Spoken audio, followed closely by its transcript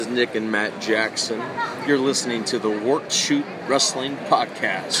Nick and Matt Jackson. You're listening to the Work Shoot Wrestling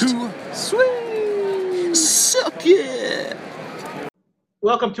Podcast. Too sweet! Suck it!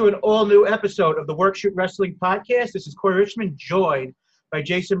 Welcome to an all-new episode of the Work Shoot Wrestling Podcast. This is Corey Richmond, joined by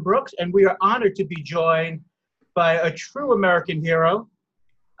Jason Brooks, and we are honored to be joined by a true American hero,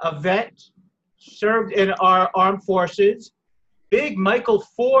 a vet, served in our armed forces, Big Michael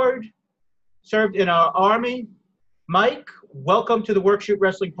Ford, served in our Army. Mike, welcome to the Work Shoot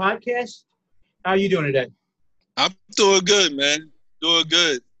Wrestling Podcast. How are you doing today? I'm doing good, man. Doing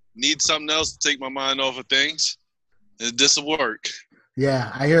good. Need something else to take my mind off of things. This will work.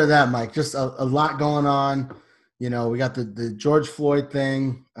 Yeah, I hear that, Mike. Just a lot going on. You know, we got the George Floyd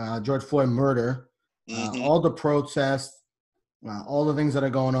thing, George Floyd murder, all the protests, all the things that are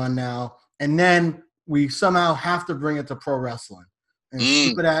going on now. And then we somehow have to bring it to pro wrestling.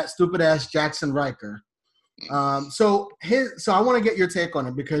 And stupid ass Jackson Riker. So I want to get your take on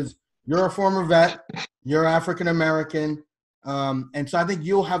it because you're a former vet, you're African American, and so I think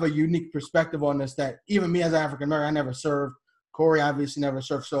you'll have a unique perspective on this that even me as an African American, I never served. Corey obviously never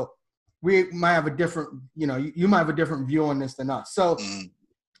served, so we might have a different, you might have a different view on this than us. So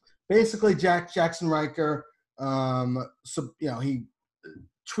basically, Jackson Riker, he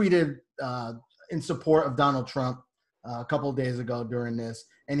tweeted in support of Donald Trump a couple of days ago during this,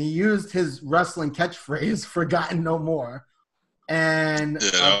 and he used his wrestling catchphrase "Forgotten no more," and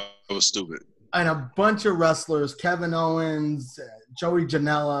that was stupid. And a bunch of wrestlers, Kevin Owens, Joey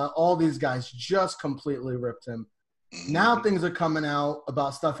Janela, all these guys just completely ripped him. Now things are coming out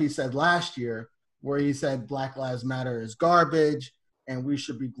about stuff he said last year, where he said Black Lives Matter is garbage, and we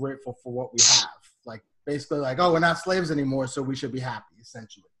should be grateful for what we have. Like basically, like, oh, we're not slaves anymore, so we should be happy,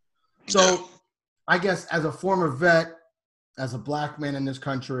 essentially. So. I guess as a former vet, as a black man in this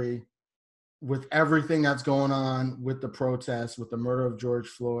country, with everything that's going on with the protests, with the murder of George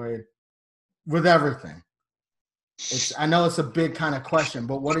Floyd, with everything, I know it's a big kind of question,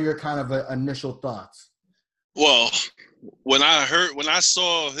 but what are your kind of initial thoughts? Well, when I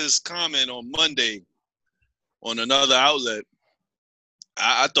saw his comment on Monday on another outlet,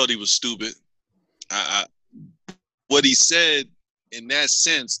 I thought he was stupid. What he said, in that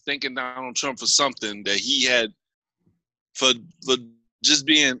sense, thanking Donald Trump for something that he had for just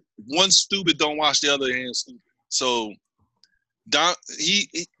being one stupid, don't wash the other hand stupid. So he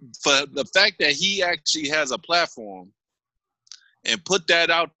for the fact that he actually has a platform and put that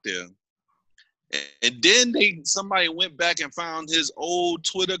out there, and then somebody went back and found his old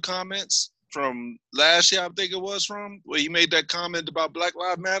Twitter comments from last year, I think it was where he made that comment about Black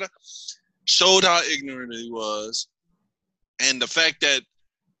Lives Matter, showed how ignorant he was. And the fact that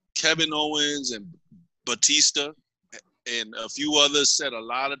Kevin Owens and Batista and a few others said a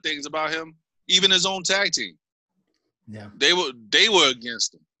lot of things about him, even his own tag team. Yeah, they were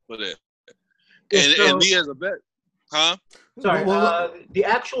against him for that. And me as a vet, huh? Sorry, the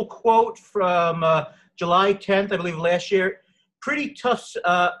actual quote from July 10th, I believe, last year. Pretty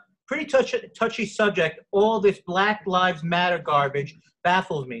touchy subject. All this Black Lives Matter garbage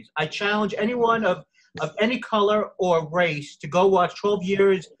baffles me. I challenge anyone of any color or race to go watch 12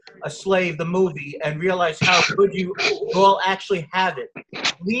 Years a Slave, the movie, and realize how good you all actually have it.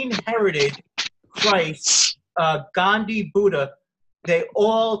 Clean heritage, Christ, Gandhi, Buddha, they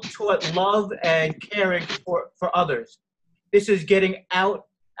all taught love and caring for others. This is getting out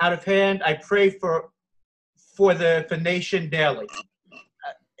of hand. I pray for the nation daily.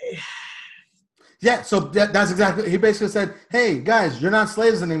 Yeah, so that's exactly. He basically said, "Hey guys, you're not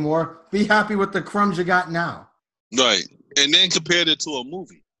slaves anymore. Be happy with the crumbs you got now." Right, and then compared it to a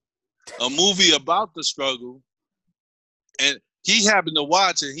movie about the struggle, and he happened to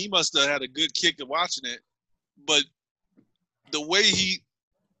watch it. He must have had a good kick of watching it, but the way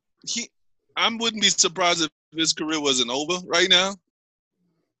I wouldn't be surprised if his career wasn't over right now.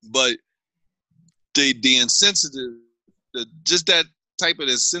 But the insensitive, just that type of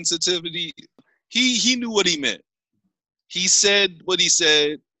insensitivity. He knew what he meant. He said what he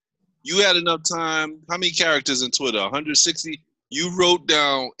said. You had enough time. How many characters in Twitter? 160? You wrote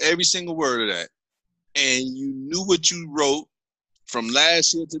down every single word of that. And you knew what you wrote from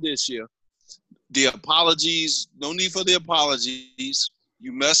last year to this year. The apologies, no need for the apologies.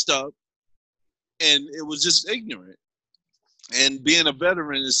 You messed up. And it was just ignorant. And being a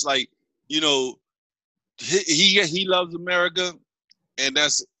veteran, it's like, he loves America. And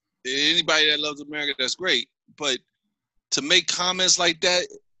that's anybody that loves America, that's great. But to make comments like that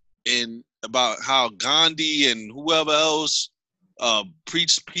and about how Gandhi and whoever else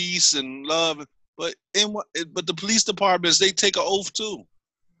preached peace and love, but the police departments, they take an oath too,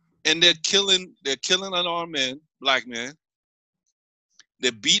 and they're killing unarmed men, black men.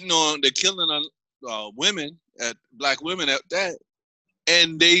 They're killing women, black women at that,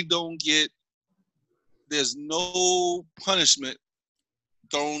 and they don't get. There's no punishment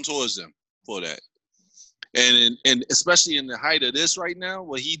thrown towards them for that, and especially in the height of this right now,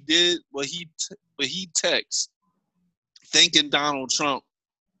 what he texts, thanking Donald Trump,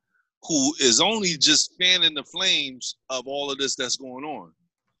 who is only just fanning the flames of all of this that's going on.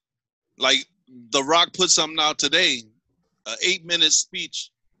 Like The Rock put something out today, an 8-minute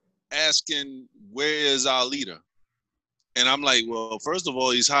speech asking where is our leader, and I'm like, well, first of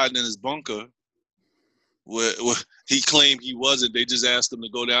all, he's hiding in his bunker. Where he claimed he wasn't. They just asked him to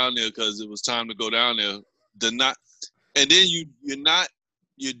go down there because it was time to go down there. And then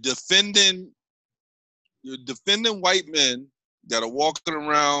you're defending white men that are walking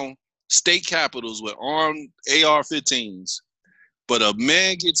around state capitals with armed AR-15s, but a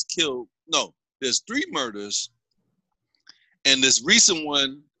man gets killed. No, there's 3 murders, and this recent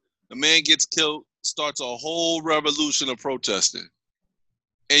one, a man gets killed, starts a whole revolution of protesting,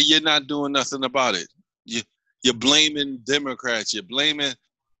 and you're not doing nothing about it. You're blaming Democrats. You're blaming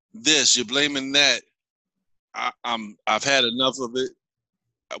this. You're blaming that. I've had enough of it.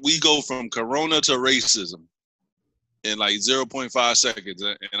 We go from Corona to racism in like 0.5 seconds,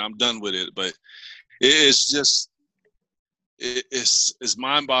 and I'm done with it. But it's just it's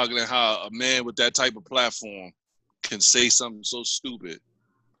mind-boggling how a man with that type of platform can say something so stupid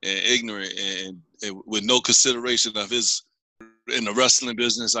and ignorant and with no consideration of his, in the wrestling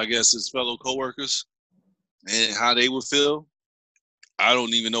business, I guess, his fellow coworkers and how they would feel. I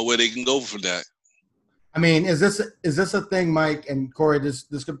don't even know where they can go for that. I mean, is this a thing, Mike and Corey? This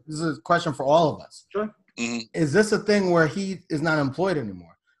is a question for all of us. Sure. Mm-hmm. Is this a thing where he is not employed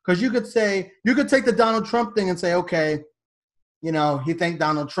anymore? Because you could take the Donald Trump thing and say, okay, you know, he thanked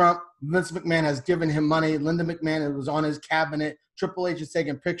Donald Trump. Vince McMahon has given him money. Linda McMahon was on his cabinet. Triple H is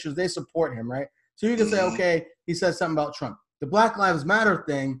taking pictures. They support him, right? So you can say, okay, he said something about Trump. The Black Lives Matter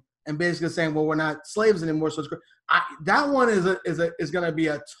thing, and basically saying, well, we're not slaves anymore. So it's great. That one is going to be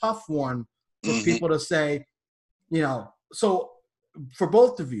a tough one for people to say, you know. So for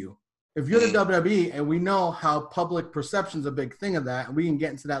both of you, if you're the WWE, and we know how public perception is a big thing of that, and we can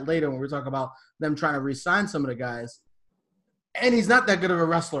get into that later when we talk about them trying to re-sign some of the guys, and he's not that good of a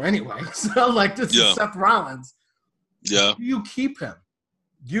wrestler anyway. So like this is Seth Rollins. Yeah. You keep him.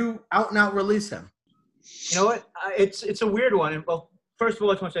 You out and out release him. You know what? It's a weird one. And well, first of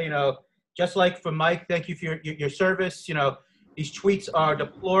all, I just want to say, you know, just like for Mike, thank you for your service. You know, these tweets are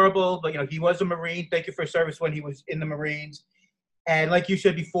deplorable, but, you know, he was a Marine. Thank you for service when he was in the Marines. And like you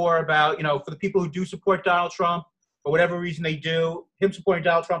said before about, you know, for the people who do support Donald Trump, for whatever reason they do, him supporting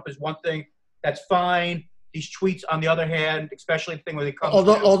Donald Trump is one thing. That's fine. These tweets, on the other hand, especially the thing where they come.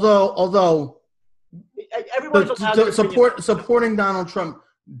 Although everyone's supporting Donald Trump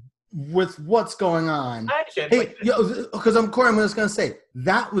with what's going on. I understand. Hey, because I'm just going to say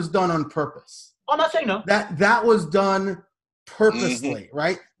that was done on purpose. I'm not saying no. That was done purposely,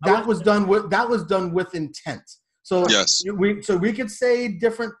 right? That was done with intent. So yes, we could say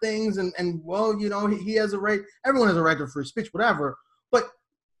different things, and well, you know, he has a right. Everyone has a right to free speech, whatever. But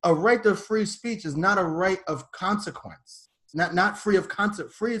a right to free speech is not a right of consequence. Not free of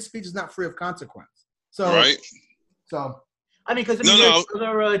consequence. Free speech is not free of consequence. So right. So I mean, because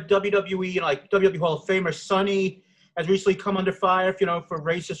other WWE, you know, like WWE Hall of Famer Sonny has recently come under fire, you know, for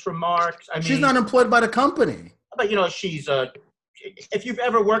racist remarks. I mean, she's not employed by the company. But you know, she's if you've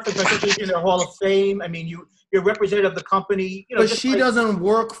ever worked with her in their Hall of Fame, I mean, you're representative of the company. You know, but she doesn't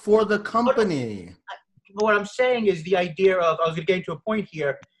work for the company. But what I'm saying is the idea of, I was going to get into a point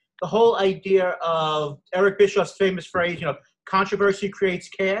here, the whole idea of Eric Bischoff's famous phrase, you know, controversy creates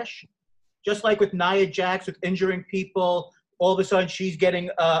cash. Just like with Nia Jax, with injuring people, all of a sudden she's getting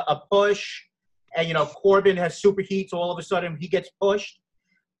a push. And, you know, Corbin has superheat, so all of a sudden he gets pushed.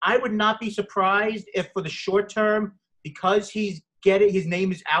 I would not be surprised if for the short term, because his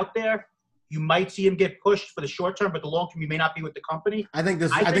name is out there, you might see him get pushed for the short term, but the long term, he may not be with the company. I think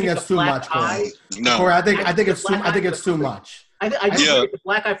that's too much, Corey. No, Corey, I think it's too much. I do think it's a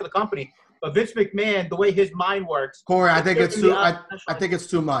black eye for the company, but Vince McMahon, the way his mind works, Corey, I think it's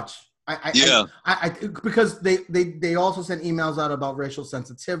too much. Because they also sent emails out about racial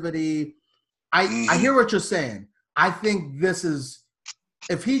sensitivity. I hear what you're saying. I think this is,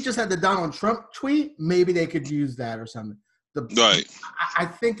 if he just had the Donald Trump tweet, maybe they could use that or something. Right. I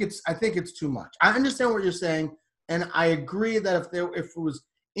think it's too much. I understand what you're saying, and I agree that if it was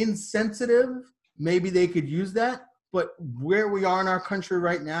insensitive, maybe they could use that. But where we are in our country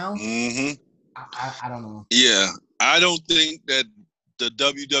right now, I don't know. Yeah, I don't think that the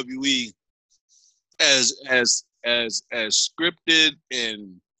WWE, as as scripted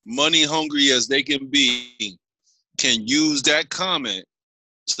and money hungry as they can be, can use that comment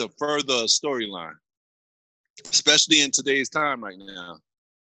to further a storyline, especially in today's time right now.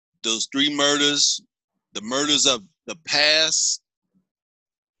 Those 3 murders, the murders of the past,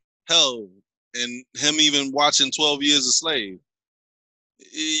 hell, and him even watching 12 Years a Slave.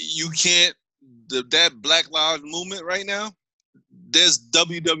 You can't, that Black Lives Movement right now, there's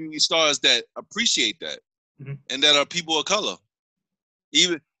WWE stars that appreciate that, and that are people of color.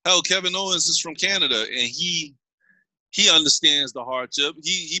 Even, hell, Kevin Owens is from Canada, and he understands the hardship.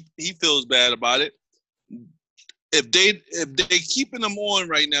 He feels bad about it. If they keeping them on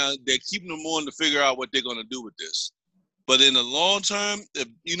right now, they're keeping them on to figure out what they're gonna do with this. But in the long term, if,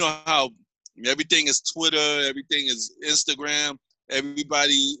 you know how everything is Twitter, everything is Instagram,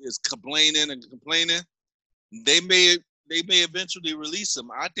 everybody is complaining. They may eventually release them.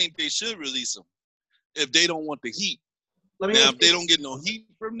 I think they should release them if they don't want the heat. Now, if they don't get no heat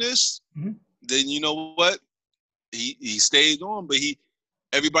from this, then you know what? He stays on, but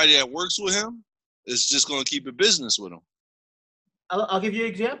everybody that works with him is just going to keep a business with him. I'll give you an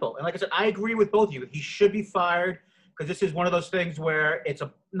example. And like I said, I agree with both of you. He should be fired because this is one of those things where it's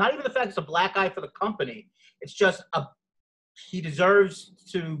not even the fact it's a black eye for the company. It's just he deserves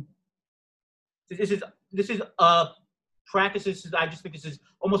to. This is practices. I just think this is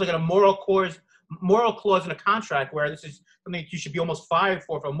almost like a moral clause in a contract where this is something you should be almost fired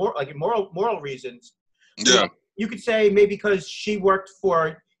for moral reasons. Yeah. You could say maybe because she worked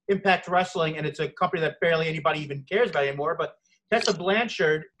for Impact Wrestling and it's a company that barely anybody even cares about anymore. But Tessa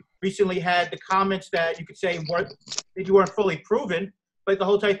Blanchard recently had the comments that you could say weren't fully proven, but the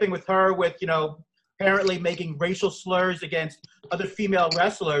whole entire thing with her, with apparently making racial slurs against other female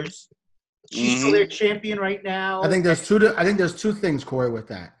wrestlers. She's still their champion right now. I think there's two things, Corey, with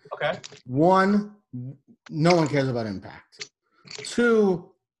that. Okay. One, no one cares about Impact.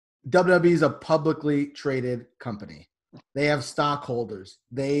 Two, WWE is a publicly traded company. They have stockholders.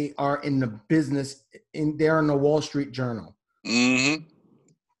 They are in the business. They're in the Wall Street Journal.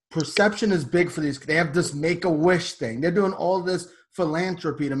 Perception is big for these. They have this Make-A-Wish thing. They're doing all this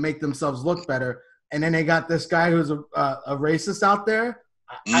philanthropy to make themselves look better. And then they got this guy who's a racist out there.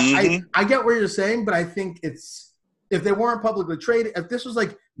 I get what you're saying, but I think if they weren't publicly traded, if this was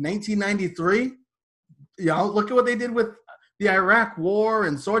like 1993, look at what they did with the Iraq War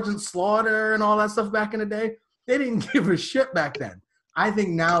and Sergeant Slaughter and all that stuff back in the day. They didn't give a shit back then. I think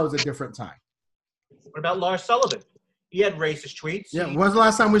now is a different time. What about Lars Sullivan? He had racist tweets. Yeah, when's the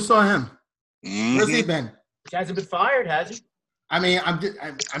last time we saw him? Where's he been? He hasn't been fired, has he? I mean, I'm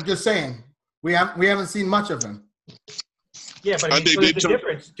just saying we haven't seen much of him. Yeah, but there's a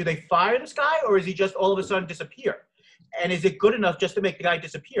difference. Do they fire this guy, or is he just all of a sudden disappear? And is it good enough just to make the guy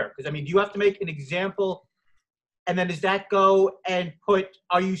disappear? Because, I mean, do you have to make an example, and then does that go and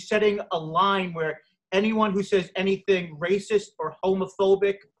are you setting a line where anyone who says anything racist or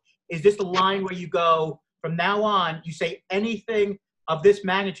homophobic, is this the line where you go, from now on, you say anything of this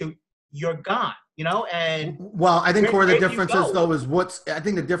magnitude, you're gone, And well, I think Corey, the difference is though I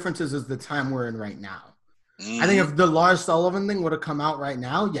think the difference is the time we're in right now. I think if the Lars Sullivan thing would have come out right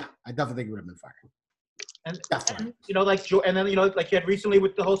now, yeah, I definitely think he would have been fired. And like you had recently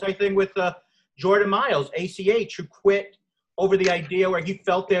with the whole thing with Jordan Miles, ACH, who quit over the idea where he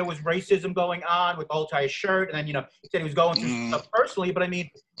felt there was racism going on with the whole entire shirt, and then he said he was going through stuff personally. But I mean,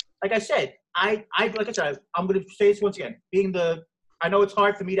 like I said, I'm going to say this once again. I know it's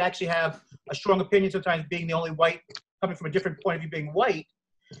hard for me to actually have a strong opinion sometimes, being the only white, coming from a different point of view, being white.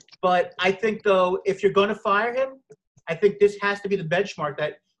 But I think, though, if you're going to fire him, I think this has to be the benchmark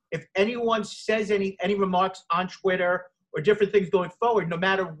that if anyone says any remarks on Twitter or different things going forward, no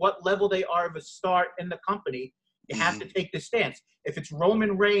matter what level they are of a star in the company, you have to take this stance. If it's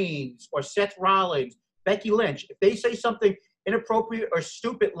Roman Reigns or Seth Rollins, Becky Lynch, if they say something inappropriate or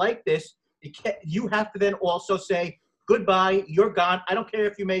stupid like this, you have to then also say, goodbye, you're gone. I don't care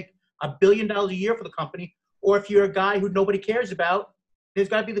if you make $1 billion a year for the company or if you're a guy who nobody cares about. There's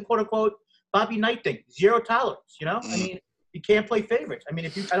got to be the quote-unquote Bobby Knight thing, zero tolerance, I mean, you can't play favorites. I mean,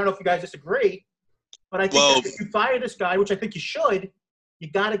 I don't know if you guys disagree, but I think if you fire this guy, which I think you should, you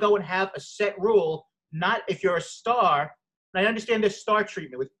got to go and have a set rule, not if you're a star. And I understand there's star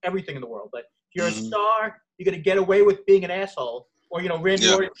treatment with everything in the world, but if you're a star, you're going to get away with being an asshole or, Randy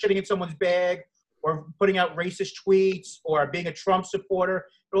Orton shitting in someone's bag or putting out racist tweets or being a Trump supporter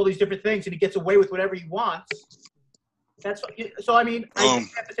and all these different things, and he gets away with whatever he wants. So, I mean, I think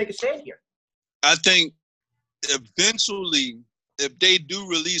you have to take a stand here. I think eventually, if they do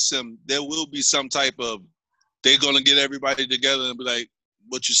release him, there will be some type of, they're going to get everybody together and be like,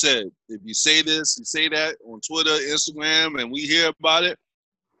 what you said. If you say this, you say that on Twitter, Instagram, and we hear about it,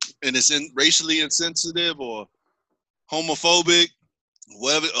 and it's racially insensitive or homophobic,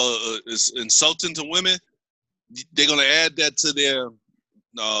 whatever, it's insulting to women, they're gonna add that to their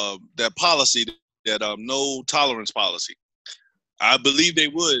policy, that no tolerance policy. I believe they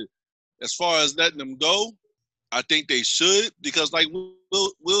would. As far as letting them go, I think they should, because like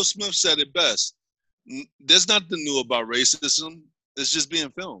Will Smith said it best. There's nothing new about racism. It's just being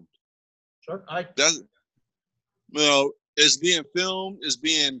filmed. Sure. It's being filmed. It's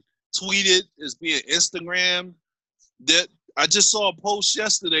being tweeted. It's being Instagrammed. That I just saw a post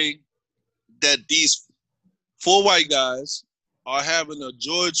yesterday that these 4 white guys are having a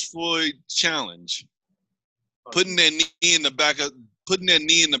George Floyd challenge, putting their knee in the back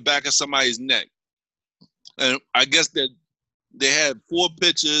of somebody's neck. And I guess that they had 4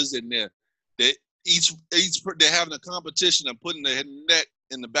 pictures, and they're having a competition of putting their knee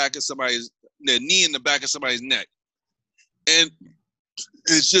in the back of somebody's neck. And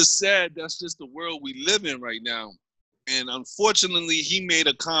it's just sad. That's just the world we live in right now. And unfortunately, he made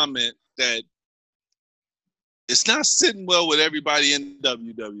a comment that it's not sitting well with everybody in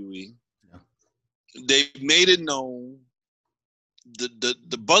WWE. Yeah. They've made it known.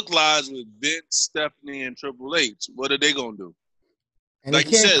 The buck lies with Vince, Stephanie, and Triple H. What are they gonna do? And like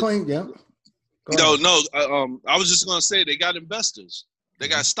you said, claim, yeah. I was just gonna say they got investors. They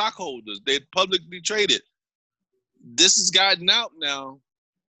got stockholders. They publicly traded. This has gotten out now.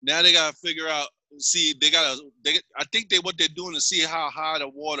 Now they gotta figure out. See, I think what they're doing is see how high the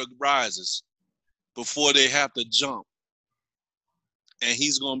water rises before they have to jump. And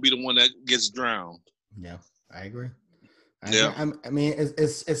he's gonna be the one that gets drowned. Yeah, I agree. I mean,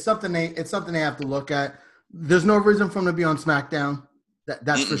 it's something they have to look at. There's no reason for him to be on SmackDown.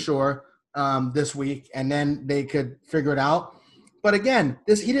 That's for sure. This week, and then they could figure it out. But again,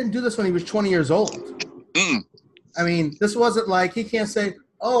 he didn't do this when he was 20 years old. I mean, this wasn't like he can't say,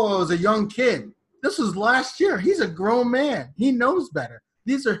 "Oh, I was a young kid." This was last year. He's a grown man. He knows better.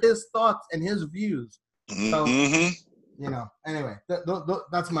 These are his thoughts and his views. So, anyway,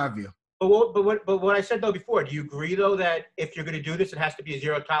 that's my view. But what I said though before, do you agree though that if you're going to do this, it has to be a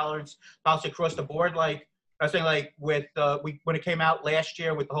zero tolerance policy across the board? Like I was saying, like with when it came out last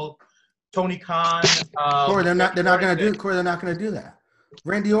year with the whole Tony Khan. Corey, they're not going to do that.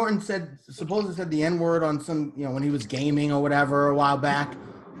 Randy Orton supposedly said the N-word on some, when he was gaming or whatever a while back.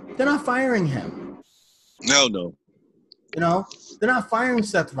 They're not firing him. No. They're not firing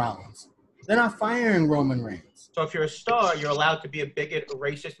Seth Rollins. They're not firing Roman Reigns. So if you're a star, you're allowed to be a bigot, a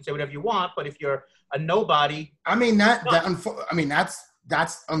racist, and say whatever you want. But if you're a nobody,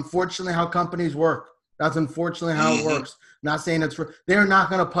 that's unfortunately how companies work. That's unfortunately how it works. Not saying they're not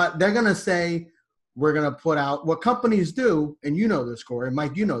going to they're going to say, we're going to put out what companies do. And you know this, Corey,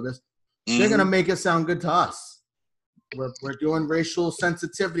 Mike, you know this. They're going to make it sound good to us. We're doing racial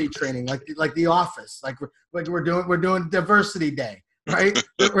sensitivity training, like The Office, like we're doing Diversity Day, right?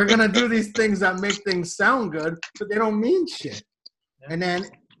 We're going to do these things that make things sound good, but they don't mean shit. And then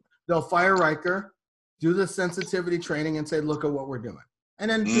they'll fire Riker, do the sensitivity training and say, look at what we're doing. And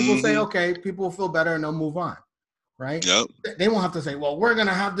then people say, okay, people will feel better and they'll move on, right? Yep. They won't have to say, well, we're going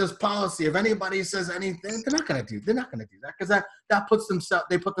to have this policy. If anybody says anything, they're not going to do that because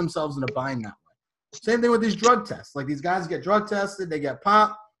they put themselves in a bind that way. Same thing with these drug tests. Like these guys get drug tested, they get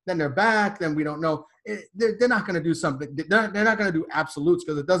popped, then they're back, then we don't know. They're not going to do something. They're not going to do absolutes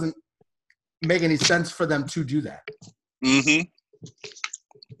because it doesn't make any sense for them to do that. Yeah,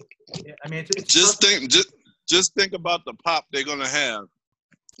 I mean, just think about the pop they're going to have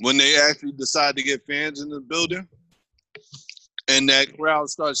when they actually decide to get fans in the building and that crowd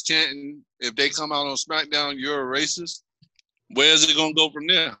starts chanting, if they come out on SmackDown, you're a racist. Where's it going to go from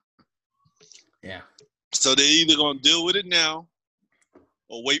there? Yeah. So they're either going to deal with it now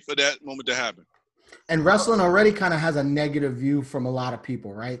or wait for that moment to happen. And wrestling already kind of has a negative view from a lot of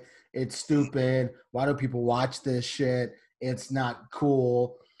people, right? It's stupid. Why do people watch this shit? It's not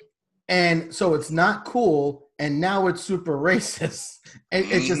cool. And so it's not cool, and now it's super racist. And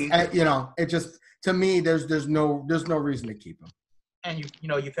it just to me, there's no reason to keep them. And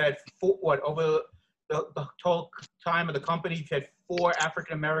you've had over the total time of the company, you've had 4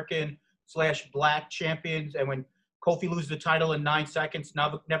 African American / black champions, and when Kofi loses the title in 9 seconds,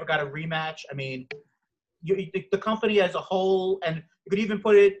 never got a rematch. I mean, the company as a whole, and you could even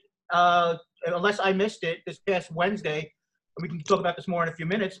put it, unless I missed it, this past Wednesday, and we can talk about this more in a few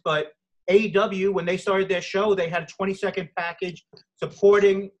minutes, but AEW, when they started their show, they had a 20-second package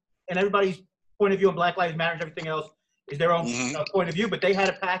supporting, and everybody's point of view on Black Lives Matter and everything else is their own point of view, but they had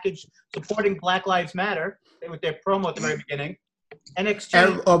a package supporting Black Lives Matter with their promo at the very beginning.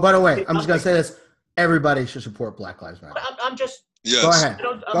 NXT. Oh, by the way, I'm just gonna say this: everybody should support Black Lives Matter. I'm just. Yes. Go ahead.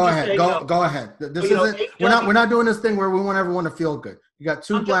 Go ahead. Go ahead. This isn't. We're not doing this thing where we want everyone to feel good. You got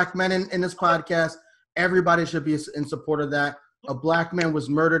two black men in this podcast. Everybody should be in support of that. A black man was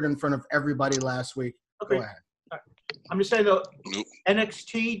murdered in front of everybody last week. Okay. Go ahead. I'm just saying though,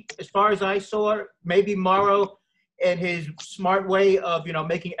 NXT, as far as I saw, maybe Morrow, in his smart way of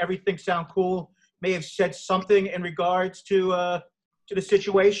making everything sound cool, may have said something in regards to the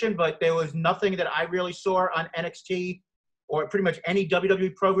situation, but there was nothing that I really saw on NXT or pretty much any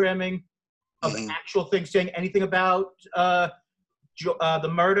WWE programming of actual things saying anything about the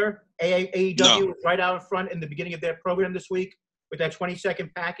murder. AEW was right out in front in the beginning of their program this week with that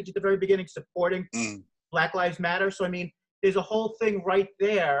 20-second package at the very beginning supporting Black Lives Matter. So, I mean, there's a whole thing right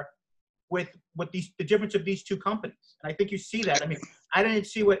there with the difference of these two companies. And I think you see that. I mean, I didn't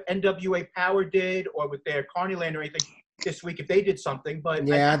see what NWA Power did or with their Carneyland or anything this week if they did something, but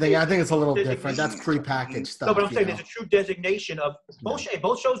yeah, I think it's a little different. That's prepackaged stuff. No, but I'm saying there's a true designation of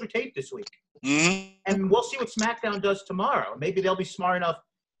both shows were taped this week, and we'll see what SmackDown does tomorrow. Maybe they'll be smart enough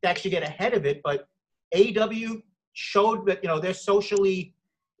to actually get ahead of it. But AEW showed that they're socially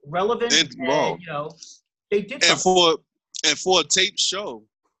relevant, and they did something. And for a taped show,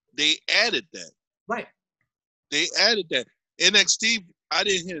 they added that. Right. They added that. NXT. I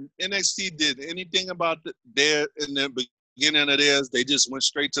didn't hear NXT did anything about there in the beginning of theirs. They just went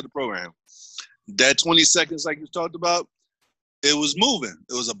straight to the program. That 20 seconds, like you talked about, it was moving.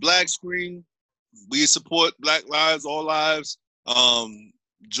 It was a black screen. We support Black Lives, all lives.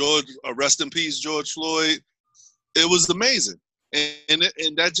 George, rest in peace, George Floyd. It was amazing, and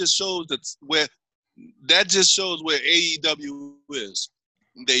that just shows where AEW is.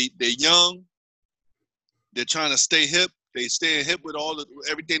 They're young. They're trying to stay hip. They stay hip with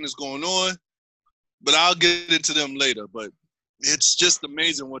everything that's going on, but I'll get into them later. But it's just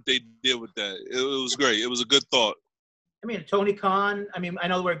amazing what they did with that. It was great. It was a good thought. I mean, Tony Khan, I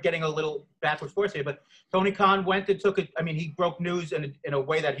know we're getting a little backwards force here, but Tony Khan went and took it. I mean, he broke news in a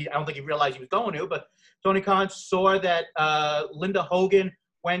way that I don't think he realized he was going to, but Tony Khan saw that Linda Hogan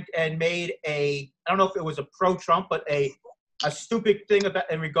went and made I don't know if it was a pro-Trump, but a stupid thing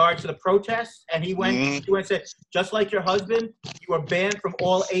in regards to the protests, and he went and said, just like your husband, you are banned from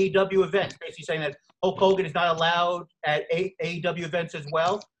all AEW events. Basically saying that Hulk Hogan is not allowed at AEW events as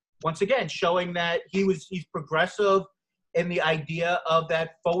well. Once again, showing that he's progressive in the idea of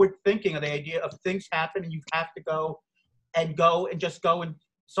that forward thinking, of the idea of things happen and you have to go and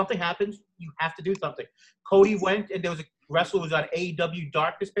something happens, you have to do something. Cody went and there was a wrestler who was on AEW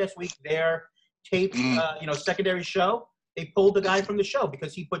Dark this past week, their taped secondary show. They pulled the guy from the show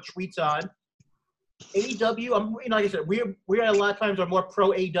because he put tweets on. AEW, like I said, we are a lot of times are more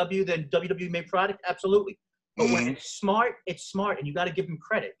pro AEW than WWE made product, absolutely. But when it's smart, and you got to give them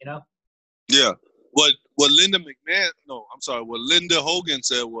credit, Yeah. What Linda Hogan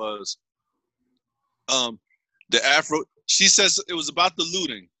said was, the Afro. She says it was about the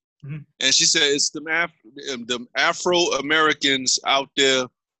looting, and she said it's the Afro Americans out there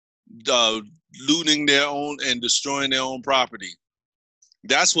looting their own and destroying their own property.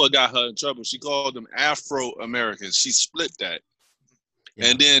 That's what got her in trouble. She called them Afro Americans. She split that. Yeah.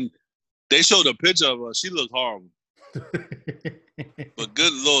 And then they showed a picture of her. She looked horrible. But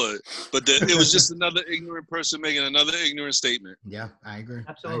good Lord. But it was just another ignorant person making another ignorant statement. Yeah, I agree.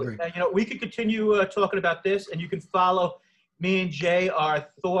 Absolutely. I agree. We could continue talking about this, and you can follow me and Jay, our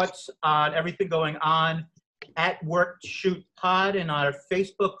thoughts on everything going on at Work Shoot Pod in our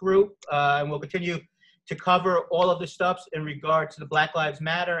Facebook group, and we'll continue to cover all of the stuff in regard to the Black Lives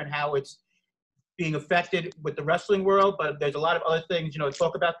Matter and how it's being affected with the wrestling world. But there's a lot of other things, to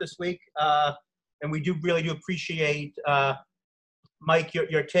talk about this week, and we really do appreciate, Mike,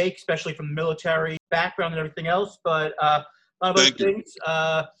 your take, especially from the military background and everything else. But a lot of other things.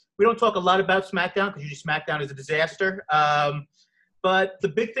 We don't talk a lot about SmackDown because usually SmackDown is a disaster. But the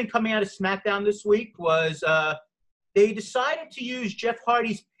big thing coming out of SmackDown this week was they decided to use Jeff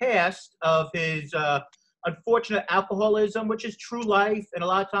Hardy's past of his unfortunate alcoholism, which is true life. And a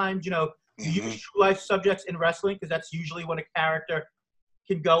lot of times, you use true life subjects in wrestling because that's usually when a character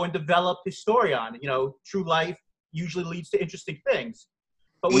can go and develop his story on. True life usually leads to interesting things.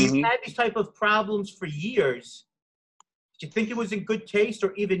 But when you've had these type of problems for years, do you think it was in good taste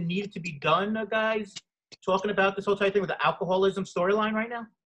or even needed to be done, guys? Talking about this whole type thing with the alcoholism storyline right now?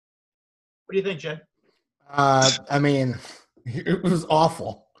 What do you think, Jay? I mean, it was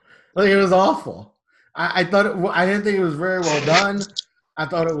awful. It was awful. I didn't think it was very well done. I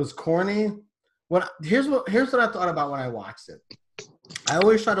thought it was corny. Here's what I thought about when I watched it. I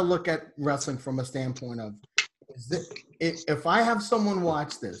always try to look at wrestling from a standpoint of If I have someone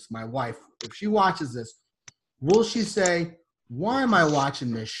watch this, my wife, if she watches this, will she say, why am I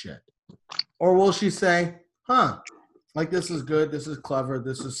watching this shit? Or will she say, like this is good, this is clever,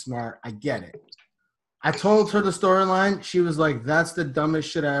 this is smart, I get it. I told her the storyline. She was like, that's the dumbest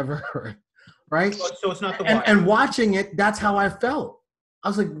shit I ever heard. Right? So it's not the one. And watching it, that's how I felt. I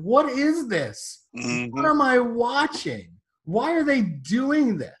was like, what is this? Mm-hmm. What am I watching? Why are they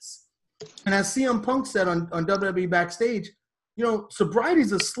doing this? And as CM Punk said on WWE Backstage, sobriety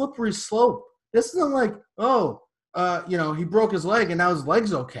is a slippery slope. This isn't like, he broke his leg and now his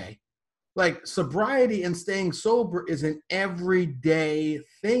leg's okay. Like, sobriety and staying sober is an everyday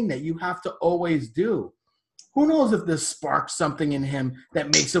thing that you have to always do. Who knows if this sparks something in him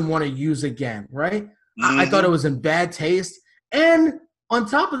that makes him want to use again, right? Mm-hmm. I thought it was in bad taste. And on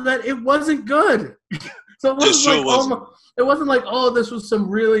top of that, it wasn't good. So it wasn't like, this was some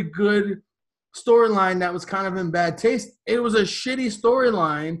really good storyline that was kind of in bad taste. It was a shitty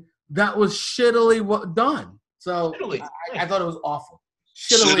storyline that was shittily done. So I thought it was awful.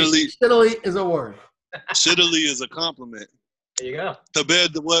 Shittily is a word. Shittily is a compliment. There you go.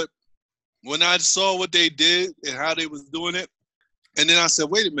 Compared to when I saw what they did and how they was doing it, and then I said,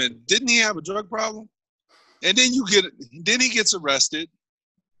 wait a minute, didn't he have a drug problem? And then then he gets arrested.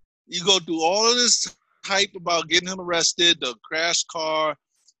 You go through all of this hype about getting him arrested, the crash car,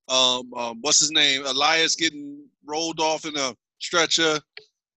 what's his name? Elias getting rolled off in a stretcher.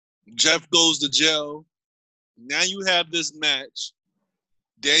 Jeff goes to jail. Now you have this match.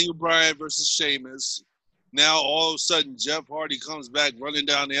 Daniel Bryan versus Sheamus. Now all of a sudden Jeff Hardy comes back running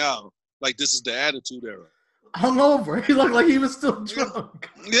down the aisle like this is the Attitude Era. Hungover. He looked like he was still drunk.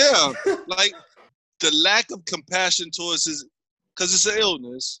 Yeah, like the lack of compassion towards because it's an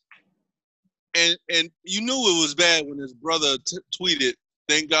illness. And you knew it was bad when his brother tweeted,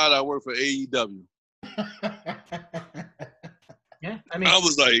 "Thank God I work for AEW." Yeah, I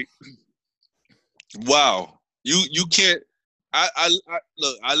was like, wow, you can't. I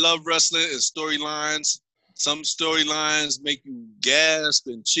look, I love wrestling and storylines. Some storylines make you gasp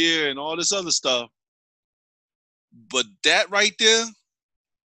and cheer and all this other stuff. But that right there,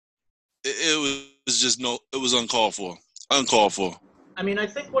 it was uncalled for. Uncalled for. I mean, I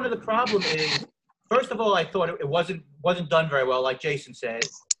think one of the problems is, first of all, I thought it wasn't done very well, like Jason said.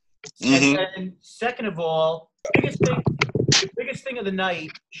 Mm-hmm. And second of all, the biggest thing of the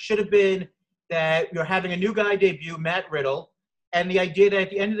night should have been that you're having a new guy debut, Matt Riddle, and the idea that at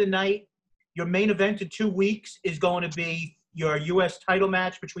the end of the night, your main event in 2 weeks is going to be your U.S. title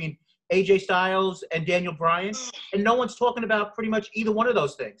match between AJ Styles and Daniel Bryan, and no one's talking about pretty much either one of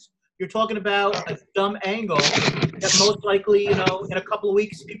those things. You're talking about a dumb angle that most likely, in a couple of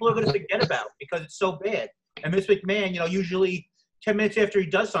weeks, people are going to forget about because it's so bad. And Vince McMahon, usually 10 minutes after he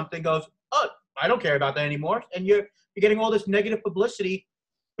does something goes, "Oh, I don't care about that anymore." And you're getting all this negative publicity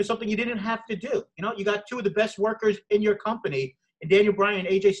for something you didn't have to do. You got two of the best workers in your company, and Daniel Bryan and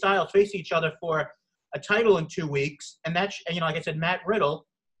AJ Styles facing each other for a title in 2 weeks. And like I said, Matt Riddle,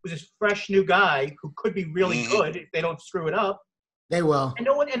 who's this fresh new guy who could be really good if they don't screw it up. They will. And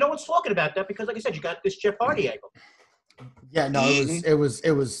no one's talking about that because, like I said, you got this Jeff Hardy angle. Yeah, no, it was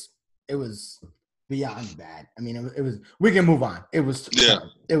beyond bad. I mean, it was. We can move on. It was terrible.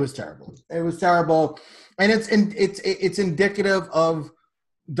 It was terrible. It was terrible, and it's indicative of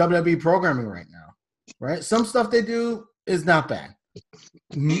WWE programming right now, right? Some stuff they do is not bad.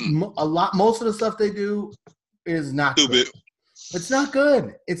 Most of the stuff they do is not good. It's not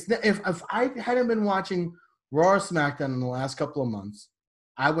good. It's if I hadn't been watching Raw or SmackDown in the last couple of months,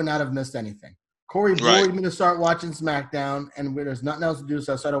 I would not have missed anything. Corey bullied me to start watching SmackDown, and there's nothing else to do,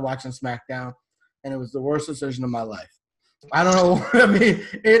 so I started watching SmackDown, and it was the worst decision of my life. I don't know. I mean,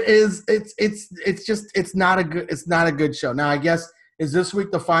 it's not a good show. Now, I guess, is this week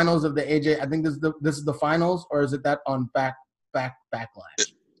the finals of the AJ? I think this is the finals, or is it that on Backlash? I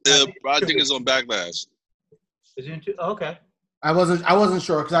think it's on Backlash. Is it okay. I wasn't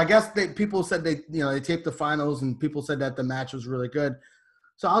sure because I guess people said they taped the finals and people said that the match was really good,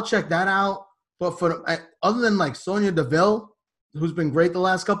 so I'll check that out. But other than like Sonya Deville, who's been great the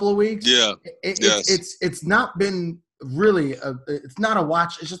last couple of weeks, it's not been really it's not a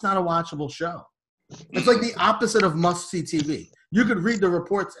watch. It's just not a watchable show. It's like the opposite of must-see TV. You could read the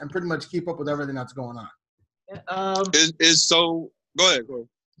reports and pretty much keep up with everything that's going on. Go ahead.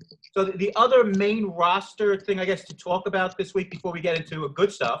 So the other main roster thing, I guess, to talk about this week before we get into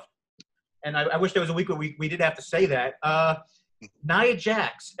good stuff, and I wish there was a week where we did have to say that, Nia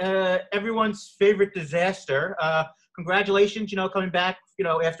Jax, everyone's favorite disaster. Congratulations, coming back,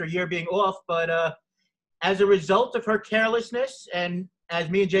 after a year being off. But as a result of her carelessness, and as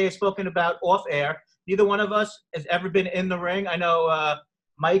me and Jay have spoken about off air, neither one of us has ever been in the ring. I know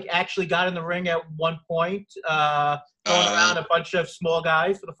Mike actually got in the ring at one point, throwing around a bunch of small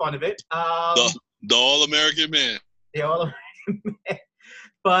guys for the fun of it. The All-American Man. The All-American Man.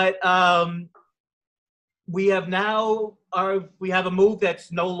 But we have a move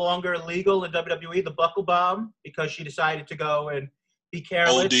that's no longer legal in WWE, the Buckle Bomb, because she decided to go and be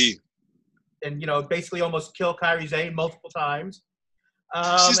careless. OD. And, basically almost kill Kairi Sane multiple times.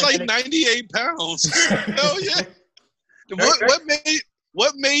 She's like 98 pounds. Hell yeah.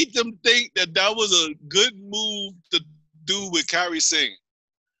 What made them think that was a good move to do with Kairi Sane?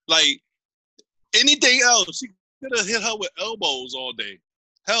 Like, anything else, she could have hit her with elbows all day.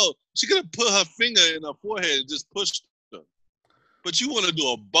 Hell, she could have put her finger in her forehead and just pushed her. But you want to do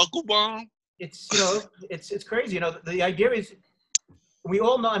a buckle bomb? It's it's crazy. The idea is, we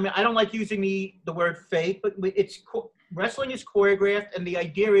all know. I mean, I don't like using the word fake, but wrestling is choreographed, and the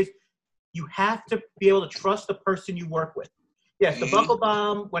idea is you have to be able to trust the person you work with. Yes, the Buckle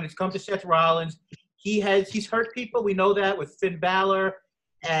Bomb. When it's come to Seth Rollins, he's hurt people. We know that with Finn Balor,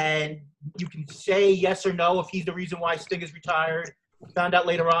 and you can say yes or no if he's the reason why Sting is retired. Found out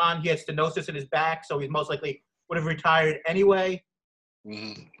later on he had stenosis in his back, so he most likely would have retired anyway.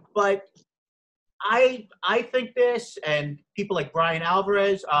 Mm-hmm. But I think this, and people like Brian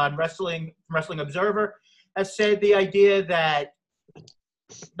Alvarez on Wrestling Observer has said the idea that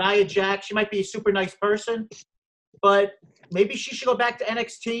Nia Jax, she might be a super nice person, but maybe she should go back to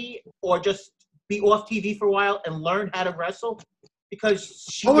NXT or just be off TV for a while and learn how to wrestle.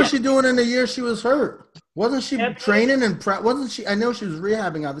 Because what was she doing in the year she was hurt? Wasn't she training and wasn't she? I know she was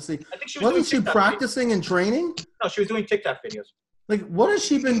rehabbing, obviously. I think wasn't she practicing videos. And training? No, she was doing TikTok videos. Like, what has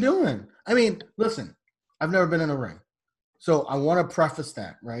she been doing? I mean, listen, I've never been in a ring, so I want to preface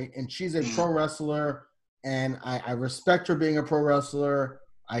that, right? And she's a pro wrestler, and I respect her being a pro wrestler.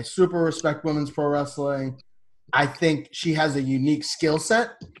 I super respect women's pro wrestling. I think she has a unique skill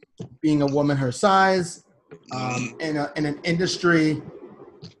set, being a woman her size. In an industry,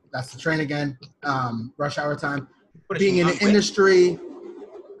 that's the train again, rush hour time, being in an industry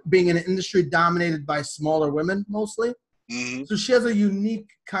dominated by smaller women mostly. Mm-hmm. So she has a unique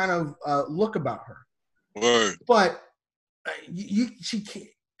kind of look about her. Word. But she can't,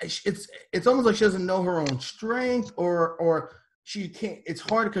 it's almost like she doesn't know her own strength or she can't, it's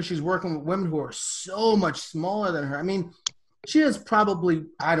hard because she's working with women who are so much smaller than her. I mean, she is probably,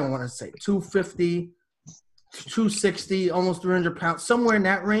 I don't want to say 250, 260, almost 300 pounds, somewhere in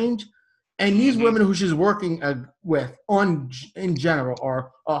that range. And these women who she's working with in general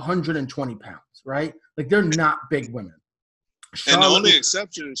are 120 pounds, right? Like, they're not big women. And the only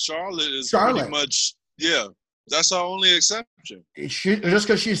exception is Charlotte is pretty much, that's our only exception. Just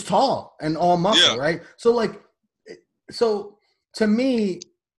because she's tall and all muscle, right? So to me,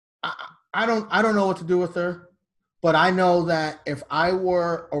 I don't know what to do with her, but I know that if I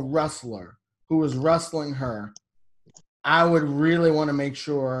were a wrestler who was wrestling her, I would really want to make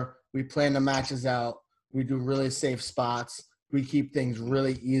sure we plan the matches out. We do really safe spots. We keep things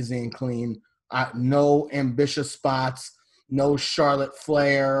really easy and clean. No ambitious spots. No Charlotte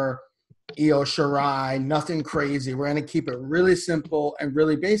Flair, Io Shirai, nothing crazy. We're going to keep it really simple and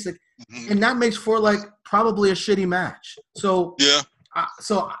really basic. Mm-hmm. And that makes for probably a shitty match. So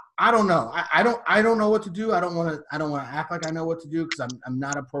I don't know. I don't know what to do. I don't want to act like I know what to do because I'm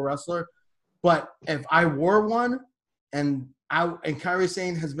not a pro wrestler. But if I were one, and Kairi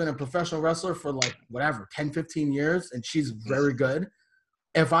Sane has been a professional wrestler for 10, 15 years, and she's very good.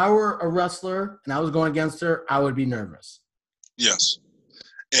 If I were a wrestler and I was going against her, I would be nervous. Yes.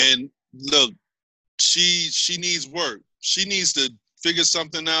 And look, she needs work. She needs to figure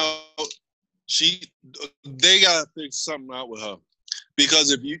something out. They gotta figure something out with her.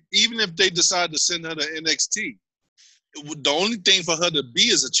 Because even if they decide to send her to NXT, the only thing for her to be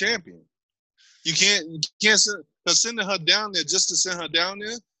is a champion. You can't sending her down there just to send her down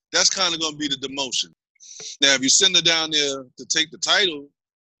there. That's kind of going to be the demotion. Now, if you send her down there to take the title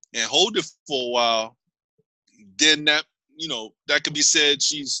and hold it for a while, then that could be said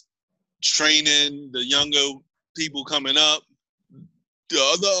she's training the younger people coming up.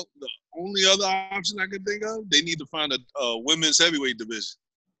 The only other option I can think of, they need to find a women's heavyweight division,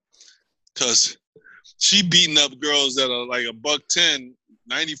 because she beating up girls that are like $110,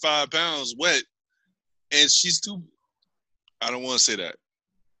 95 pounds wet. And she's too, I don't want to say that.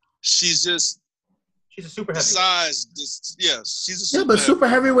 She's a super heavyweight. Size, she's a super but super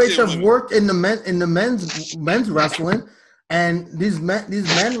heavyweights have worked in the men's wrestling, and these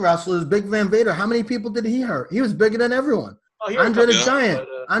men wrestlers, Big Van Vader, how many people did he hurt? He was bigger than everyone. Andre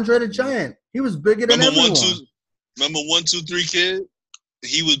the Giant, he was bigger than everyone. Remember 1, 2, 3 Kid?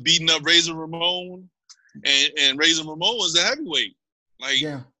 He was beating up Razor Ramon. and Razor Ramon was a heavyweight, like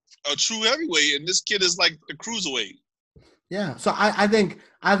a true heavyweight, and this kid is like a cruiserweight. Yeah. So I think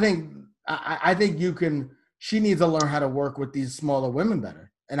you can. She needs to learn how to work with these smaller women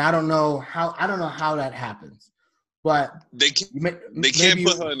better, and I don't know how that happens, but they can't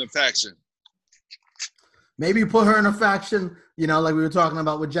put her in a faction. Maybe you put her in a faction, like we were talking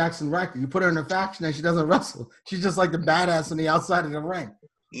about with Jackson Riker. You put her in a faction and she doesn't wrestle. She's just like the badass on the outside of the ring.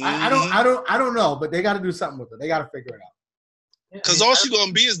 Mm-hmm. I don't know, but they got to do something with her. They got to figure it out. Because all she's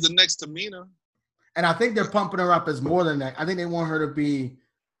gonna be is the next Tamina. And I think they're pumping her up as more than that. I think they want her to be.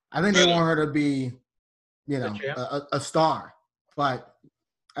 A star. But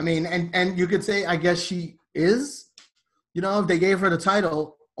I mean, and you could say, I guess she is. If they gave her the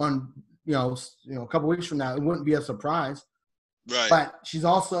title on. A couple weeks from now, it wouldn't be a surprise. Right. But she's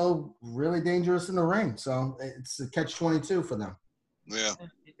also really dangerous in the ring, so it's a catch-22 for them. Yeah.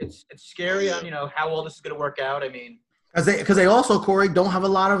 It's scary on how all this is going to work out. I mean, because they also, Corey, don't have a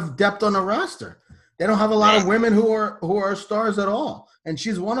lot of depth on the roster. They don't have a lot of women who are stars at all, and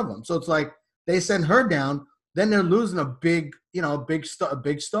she's one of them. So it's like they send her down, then they're losing a big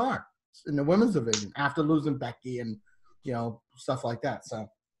star in the women's division after losing Becky and stuff like that. So.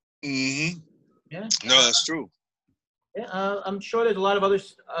 Mm-hmm. Yeah. No, that's true. Yeah, I'm sure there's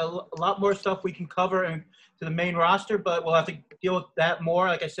a lot more stuff we can cover to the main roster, but we'll have to deal with that more.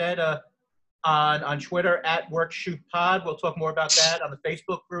 Like I said, on Twitter @WorkShootPod, we'll talk more about that on the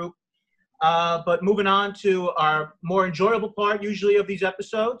Facebook group. But moving on to our more enjoyable part, usually of these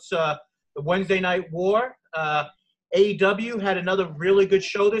episodes, the Wednesday Night War. AEW had another really good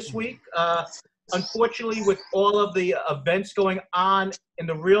show this week. Unfortunately, with all of the events going on in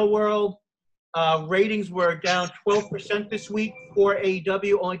the real world, ratings were down 12% this week for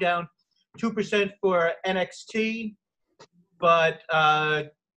AEW, only down 2% for NXT. But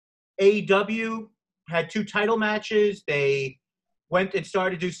AEW had 2 title matches. They went and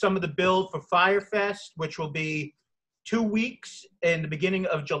started to do some of the build for Fyre Fest, which will be 2 weeks in the beginning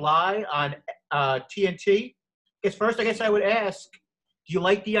of July on TNT. I guess I would ask, do you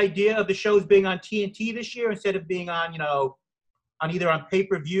like the idea of the shows being on TNT this year instead of being on, on either on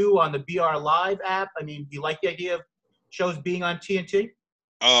pay-per-view on the BR Live app? I mean, do you like the idea of shows being on TNT?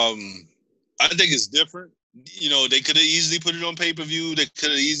 I think it's different. They could have easily put it on pay-per-view. They could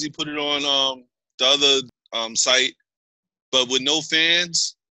have easily put it on the other site. But with no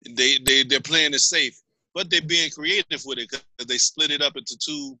fans, they're playing it safe. But they're being creative with it because they split it up into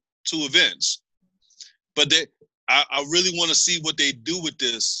two events. But I really want to see what they do with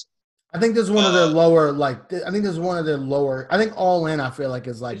this. I think there's one of their lower, I think All In, I feel like,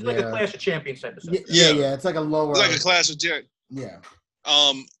 is like. It's like a Clash of Champions episode. Yeah. It's like a lower. It's like a Clash of Champions. Yeah.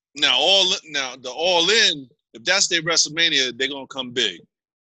 Now the All In, if that's their WrestleMania, they're gonna come big.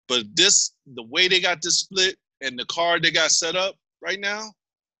 But the way they got this split and the card they got set up right now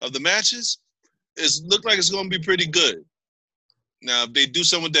of the matches, look like it's gonna be pretty good. Now, if they do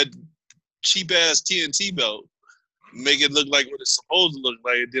some with that cheap ass TNT belt, make it look like what it's supposed to look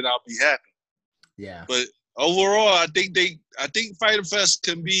like, then I'll be happy. Yeah. But overall, I think Fyre Fest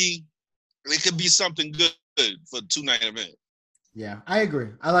could be something good for a 2-night event. Yeah, I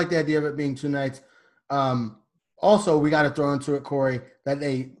agree. I like the idea of it being 2 nights. Also, we got to throw into it, Corey, that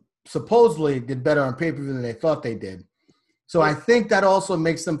they supposedly did better on pay-per-view than they thought they did. So I think that also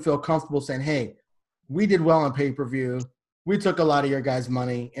makes them feel comfortable saying, hey, we did well on pay-per-view. We took a lot of your guys'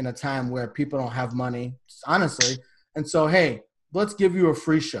 money in a time where people don't have money, honestly. And so, hey, let's give you a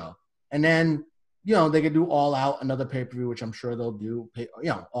free show. And then, they could do All Out, another pay-per-view, which I'm sure they'll do,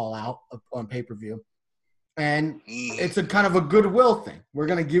 All Out on pay-per-view. And it's a kind of a goodwill thing. We're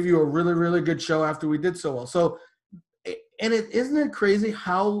going to give you a really, really good show after we did so well. So, isn't it crazy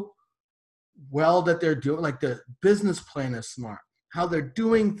how well that they're doing? Like, the business plan is smart. How they're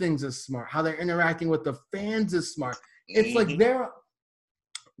doing things is smart. How they're interacting with the fans is smart. It's like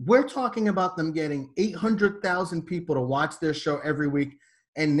we're talking about them getting 800,000 people to watch their show every week,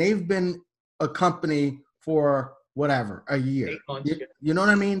 and they've been a company for whatever, a year. 8 months. You know what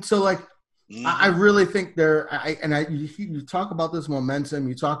I mean? So, like, I really think you talk about this momentum.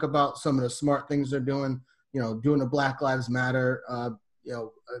 You talk about some of the smart things they're doing, doing the Black Lives Matter,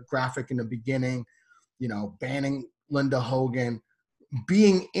 graphic in the beginning, banning Linda Hogan,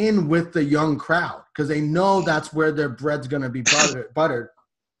 being in with the young crowd because they know that's where their bread's going to be buttered.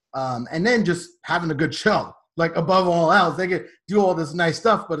 And then just having a good show. Like, above all else, they could do all this nice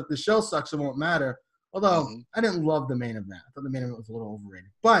stuff, but if the show sucks, it won't matter. Although, I didn't love the main event. I thought the main event was a little overrated.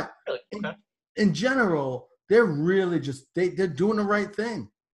 But in general, they're really just – they're doing the right thing.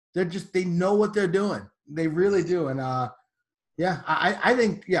 They know what they're doing. They really do. And, I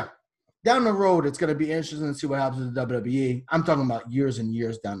think, down the road, it's going to be interesting to see what happens with the WWE. I'm talking about years and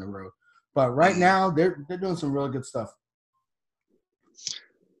years down the road. But right now, they're doing some really good stuff.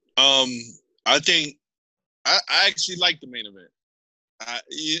 I think I actually like the main event.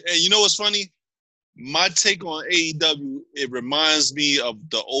 And you know what's funny? My take on AEW, it reminds me of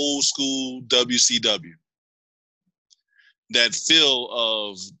the old school WCW. That feel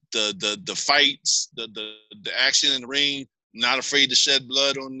of the fights, the action in the ring, not afraid to shed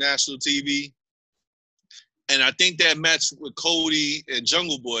blood on national TV. And I think that match with Cody and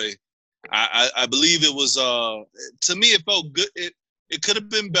Jungle Boy, I believe it was to me it felt good. It could have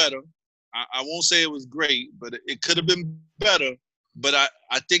been better. I won't say it was great, but it could have been better. But I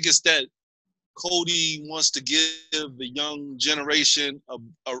think it's that Cody wants to give the young generation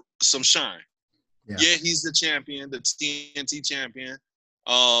some shine. Yeah, he's the champion, the TNT champion.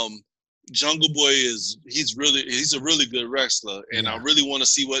 Jungle Boy he's a really good wrestler, and I really want to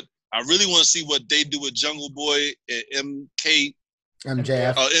see what they do with Jungle Boy and MJF.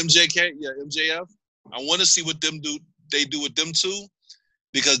 MJF. I want to see what they do with them two,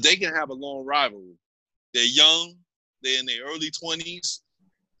 because they can have a long rivalry. They're young, they're in their early 20s.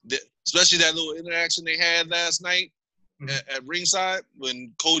 Especially that little interaction they had last night at ringside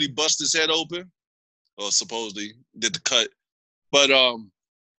when Cody busted his head open, or supposedly did the cut. But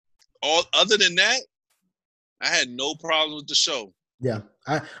other than that, I had no problem with the show. Yeah.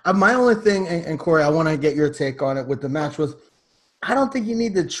 My only thing, and Corey, I want to get your take on it with the match, was I don't think you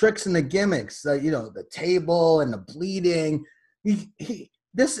need the tricks and the gimmicks, the table and the bleeding. He's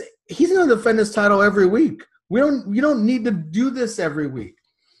going to defend his title every week. We don't need to do this every week.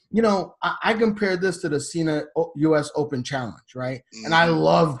 I compared this to the Cena U.S. Open Challenge, right? And I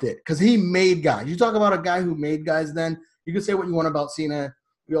loved it because he made guys. You talk about a guy who made guys then. You can say what you want about Cena.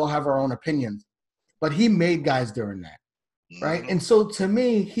 We all have our own opinions. But he made guys during that, right? And so to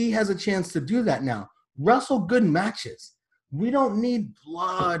me, he has a chance to do that now. Wrestle good matches. We don't need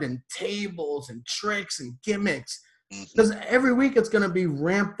blood and tables and tricks and gimmicks because every week it's going to be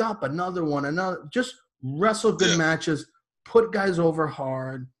ramped up, another one. Just wrestle good matches, put guys over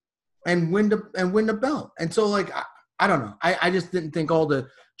hard, and win the belt. And so, I don't know. I just didn't think all the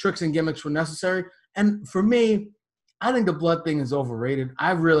tricks and gimmicks were necessary. And for me, I think the blood thing is overrated.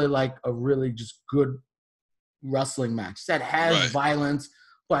 I really like a really just good wrestling match that has violence,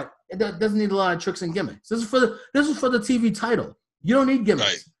 but it doesn't need a lot of tricks and gimmicks. This is for the TV title. You don't need gimmicks.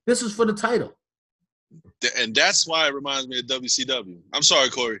 Right. This is for the title. And that's why it reminds me of WCW. I'm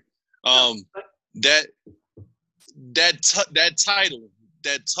sorry, Corey. That title,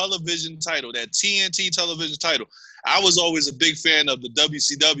 that television title, that TNT television title, I was always a big fan of the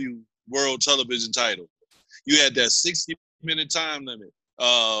WCW World Television title. You had that 60-minute time limit.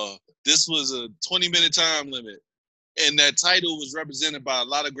 This was a 20-minute time limit. And that title was represented by a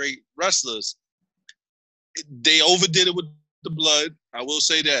lot of great wrestlers. They overdid it with the blood. I will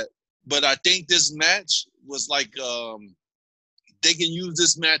say that. But I think this match was like they can use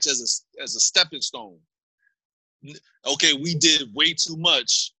this match as a stepping stone. Okay, we did way too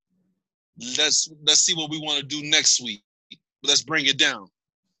much. Let's see what we want to do next week. Let's bring it down.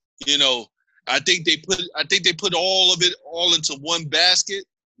 I think they put all of it into one basket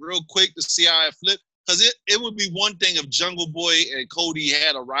real quick to see how it flipped. Because it would be one thing if Jungle Boy and Cody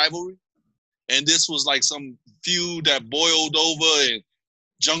had a rivalry, and this was like some feud that boiled over, and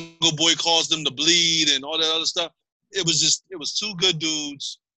Jungle Boy caused them to bleed and all that other stuff. It was two good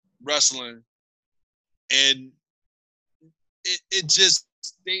dudes wrestling, and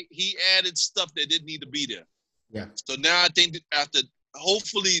he added stuff that didn't need to be there. Yeah. So now I think that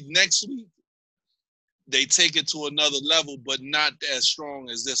hopefully next week they take it to another level, but not as strong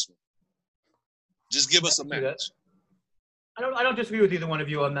as this one. Just give us a match. I don't disagree with either one of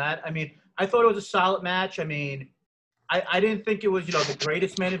you on that. I mean, I thought it was a solid match. I mean, I didn't think it was, the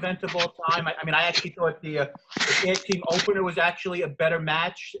greatest main event of all time. I mean, I actually thought the tag team opener was actually a better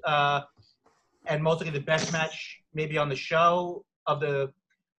match, and mostly the best match maybe on the show of the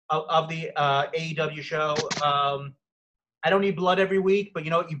AEW show. I don't need blood every week, but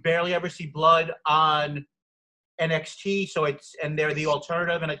you barely ever see blood on NXT, and they're the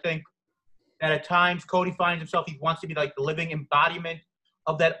alternative. And I think that at times Cody finds himself, he wants to be like the living embodiment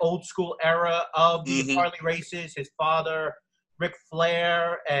of that old school era of the Harley races, his father, Ric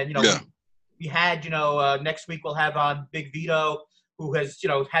Flair. And, we had, next week we'll have on Big Vito, who has,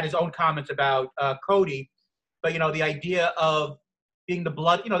 had his own comments about Cody. But, the idea of being the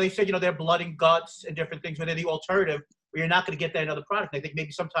blood, they said, they're blood and guts and different things, but they're the alternative where you're not going to get that in another product. And I think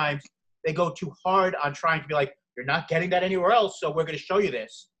maybe sometimes they go too hard on trying to be like, you're not getting that anywhere else, so we're going to show you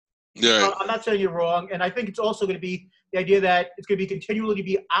this. Yeah. I'm not saying you're wrong, and I think it's also going to be the idea that it's going to be continually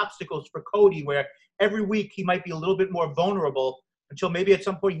be obstacles for Cody, where every week he might be a little bit more vulnerable until maybe at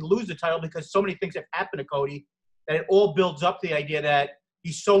some point he loses the title because so many things have happened to Cody that it all builds up the idea that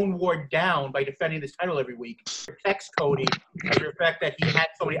he's so worn down by defending this title every week. It protects Cody as a fact that he had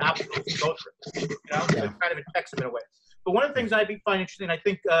so many obstacles to go through. You know, so it kind of protects him in a way. But one of the things I find interesting, I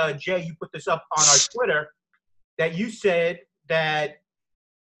think, Jay, you put this up on our Twitter, that you said that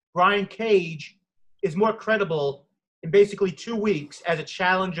Brian Cage is more credible in basically 2 weeks as a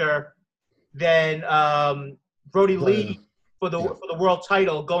challenger than Brody Lee for the world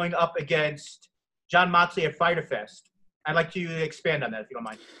title going up against Jon Moxley at Fyter Fest. I'd like you to expand on that if you don't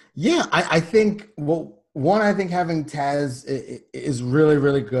mind. Yeah, I think, well, one, I think having Taz is really,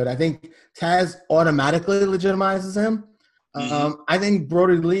 really good. I think Taz automatically legitimizes him. I think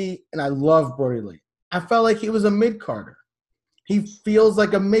Brody Lee, and I love Brody Lee, I felt like he was a mid-carder. He feels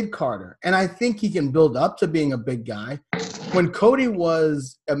like a mid-carder, and I think he can build up to being a big guy. When Cody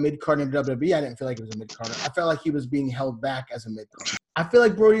was a mid-carder in WWE, I didn't feel like he was a mid-carder. I felt like he was being held back as a mid-carder. I feel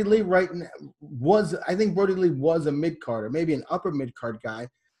like Brody Lee I think Brody Lee was a mid-carder, maybe an upper mid-card guy.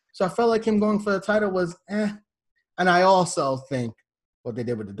 So I felt like him going for the title was eh. And I also think what they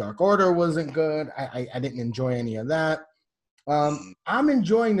did with the Dark Order wasn't good. I didn't enjoy any of that. I'm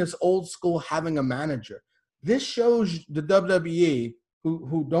enjoying this old school having a manager. This shows the WWE,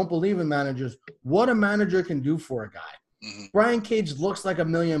 who don't believe in managers, what a manager can do for a guy. Brian Cage looks like $1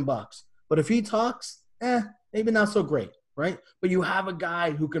 million, but if he talks, maybe not so great, right? But you have a guy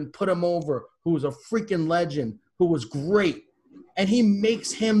who can put him over, who's a freaking legend, who was great, and he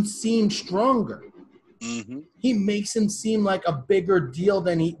makes him seem stronger. He makes him seem like a bigger deal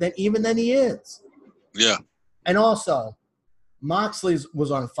than he is. Yeah. And also, Moxley's was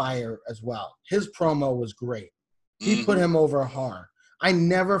on fire as well. His promo was great. He put him over hard. I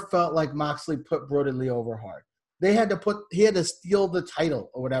never felt like Moxley put Brody Lee over hard. He had to steal the title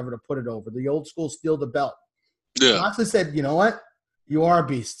or whatever to put it over. The old school steal the belt. Yeah. Moxley said, you know what? You are a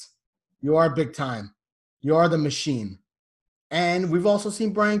beast. You are big time. You are the machine. And we've also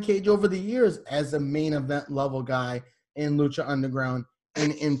seen Brian Cage over the years as a main event level guy in Lucha Underground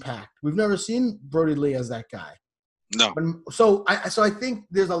and Impact. We've never seen Brody Lee as that guy. No. So I think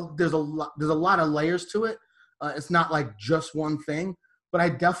there's a lot of layers to it. It's not like just one thing, but I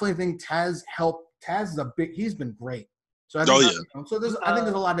definitely think Taz helped. Taz is he's been great. So I think, I think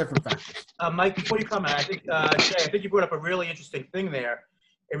there's a lot of different factors. Mike, before you comment, I think Jay, I think you brought up a really interesting thing there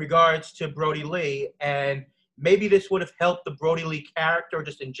in regards to Brody Lee, and maybe this would have helped the Brody Lee character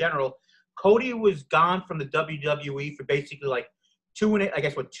just in general. Cody was gone from the WWE for basically like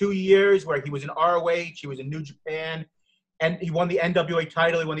 2 years, where he was in ROH, he was in New Japan, and he won the NWA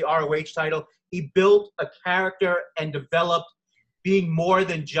title, he won the ROH title. He built a character and developed being more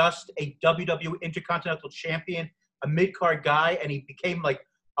than just a WWE Intercontinental Champion, a mid-card guy, and he became like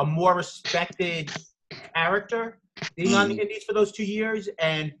a more respected character being on the Indies for those 2 years.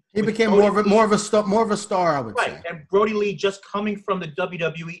 And he became more of a star, I would say. Right, and Brody Lee just coming from the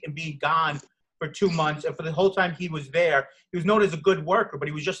WWE and being gone for 2 months, and for the whole time he was there, he was known as a good worker, but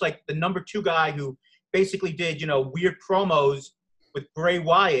he was just like the number 2 guy who basically did, weird promos with Bray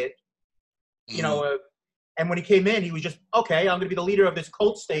Wyatt, and when he came in, he was just, okay, I'm going to be the leader of this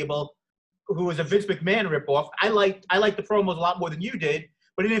cult stable who was a Vince McMahon ripoff. I liked the promos a lot more than you did,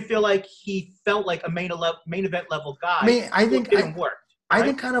 but it didn't feel like he felt like a main event level guy. I think it didn't work. I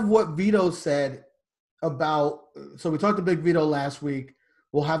think kind of what Vito said about, so we talked to Big Vito last week.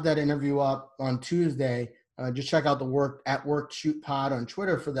 We'll have that interview up on Tuesday. Just check out the Work Shoot Pod on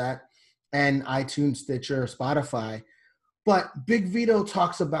Twitter for that, and iTunes, Stitcher, Spotify. But Big Vito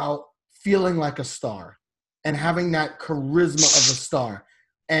talks about feeling like a star and having that charisma of a star.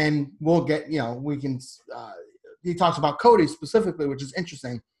 And we'll get, we can, he talks about Cody specifically, which is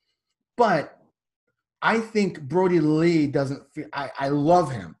interesting. But I think Brody Lee doesn't feel, I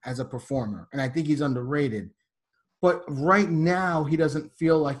love him as a performer, and I think he's underrated. But right now, he doesn't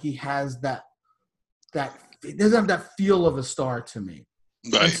feel like he has he doesn't have that feel of a star to me.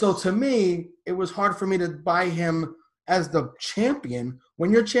 Right. And so to me, it was hard for me to buy him as the champion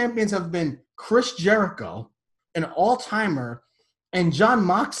when your champions have been Chris Jericho, an all-timer, and Jon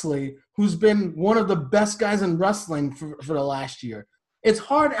Moxley, who's been one of the best guys in wrestling for the last year. It's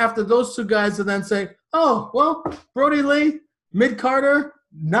hard after those 2 guys to then say, oh, well, Brody Lee, mid-carder,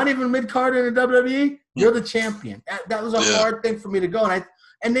 not even mid-carder in the WWE, you're the champion. That was a hard thing for me to go.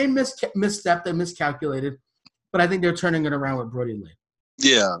 And they misstepped, they miscalculated, but I think they're turning it around with Brody Lee.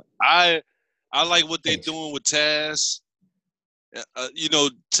 Yeah, I like what they're doing with Taz.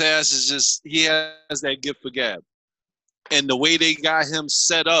 Taz is just, he has that gift for gab. And the way they got him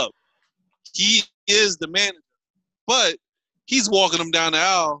set up, he is the manager. but he's walking them down the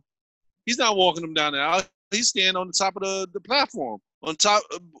aisle. He's not walking them down the aisle. He's standing on the top of the platform, on top,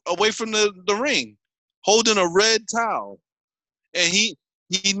 away from the ring, holding a red towel. And he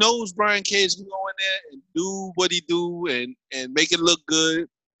knows Brian Cage can go in there and do what he do and make it look good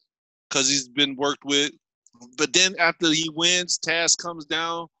because he's been worked with. But then after he wins, Taz comes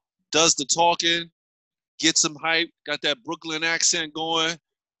down, does the talking, gets him hype, got that Brooklyn accent going,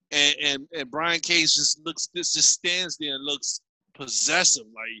 and Brian Cage just stands there and looks possessive,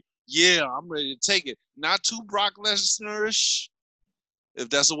 like, yeah, I'm ready to take it. Not too Brock Lesnar-ish, if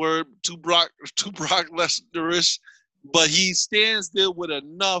that's a word, too Brock Lesnar-ish, but he stands there with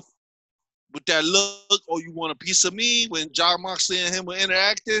enough, with that look, oh, you want a piece of me, when Jon Moxley and him were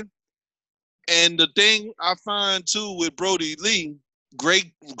interacting. And the thing I find too with Brody Lee,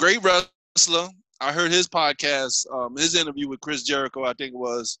 great wrestler. I heard his podcast, his interview with Chris Jericho, I think it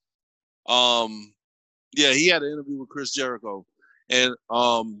was. Yeah, he had an interview with Chris Jericho. And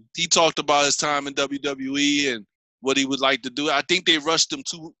he talked about his time in WWE and what he would like to do. I think they rushed him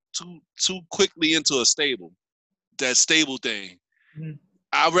too quickly into a stable, that stable thing. Mm-hmm.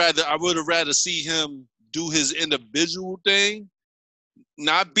 I would have rather see him do his individual thing,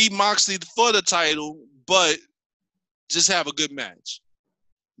 not beat Moxley for the title, but just have a good match.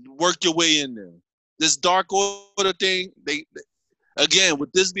 Work your way in there. This Dark Order thing, they again,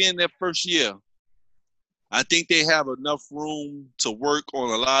 with this being their first year, I think they have enough room to work on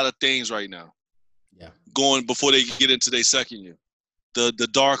a lot of things right now. Yeah. Going before they get into their second year. The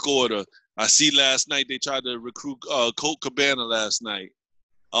Dark Order. I see last night they tried to recruit Colt Cabana last night.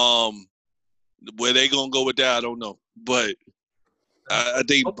 Where they gonna go with that, I don't know. But I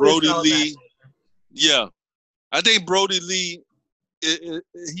think Brody Lee. Yeah, I think Brody Lee.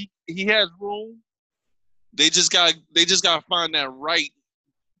 He has room. They just got to find that right.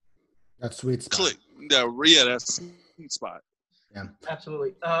 That sweet spot. Click. That sweet spot. Yeah,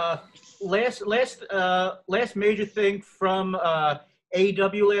 absolutely. Last major thing from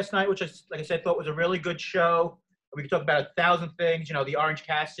AEW last night, which like I said, thought was a really good show. We could talk about 1,000 things, the Orange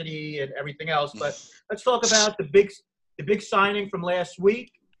Cassidy and everything else. But let's talk about the big signing from last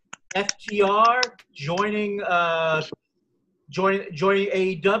week. FTR joining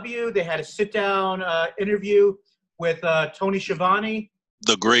AEW. They had a sit-down interview with Tony Schiavone.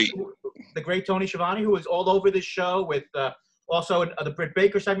 The great Tony Schiavone, who was all over this show with also the Britt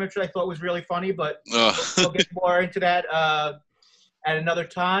Baker segment, which I thought was really funny. But we'll get more into that at another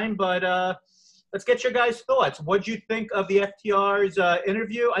time. But let's get your guys' thoughts. What do you think of the FTR's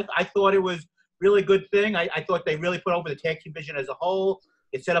interview? I thought it was really good thing. I thought they really put over the tag team division as a whole.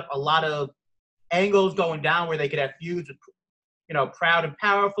 It set up a lot of angles going down where they could have feuds with, Proud and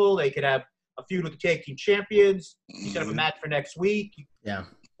Powerful. They could have a feud with the tag team champions. You set up a match for next week. Yeah.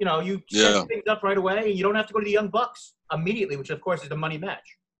 You set things up right away. And you don't have to go to the Young Bucks immediately, which of course is the money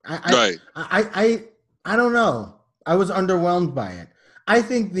match. I don't know. I was underwhelmed by it. I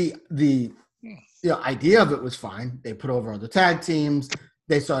think the idea of it was fine. They put over all the tag teams.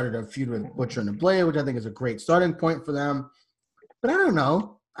 They started a feud with Butcher and the Blade, which I think is a great starting point for them. But I don't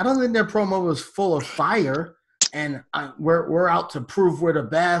know. I don't think their promo was full of fire, and we're out to prove we're the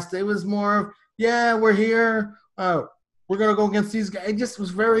best. It was more of, we're here. We're gonna go against these guys. It just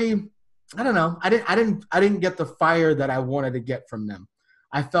was very, I don't know. I didn't get the fire that I wanted to get from them.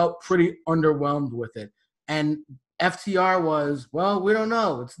 I felt pretty underwhelmed with it. And FTR was, well, we don't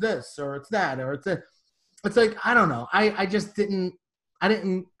know. It's this or it's that or it's it. It's like, I don't know. I just didn't. I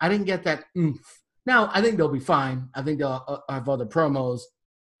didn't get that oomph. Now, I think they'll be fine. I think they'll have other promos.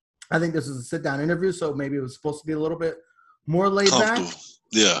 I think this is a sit-down interview, so maybe it was supposed to be a little bit more laid back.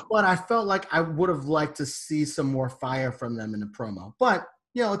 Yeah. But I felt like I would have liked to see some more fire from them in the promo. But,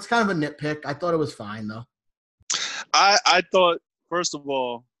 it's kind of a nitpick. I thought it was fine, though. I thought, first of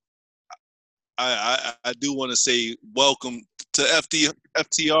all, I do want to say welcome to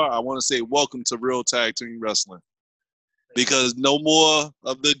FTR. I want to say welcome to Real Tag Team Wrestling. Because no more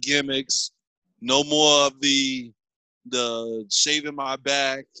of the gimmicks, no more of the shaving my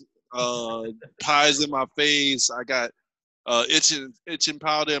back, pies in my face. I got itching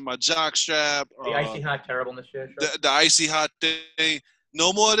powder in my jock strap. The icy hot terribleness. Sure. The icy hot thing.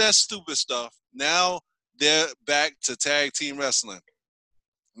 No more of that stupid stuff. Now they're back to tag team wrestling.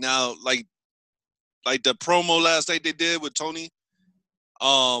 Now, like the promo last night they did with Tony,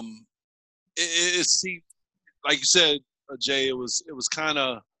 it seemed, like you said, Jay, it was kind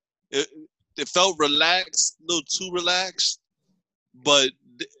of it felt relaxed, a little too relaxed, but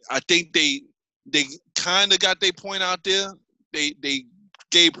I think they kind of got their point out there. They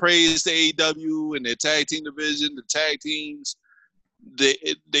gave praise to AEW and their tag team division, the tag teams.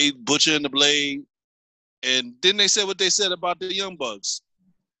 They Butcher and the Blade. And then they said what they said about the Young Bucks.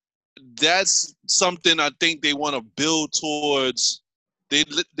 That's something I think they want to build towards.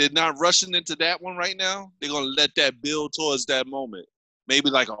 They're not rushing into that one right now. They're going to let that build towards that moment. Maybe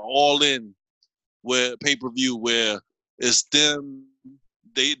like an all-in where pay-per-view where it's them.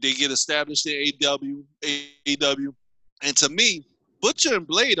 They get established in AEW. And to me, Butcher and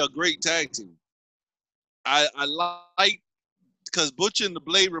Blade are great tag team. I like because Butcher and the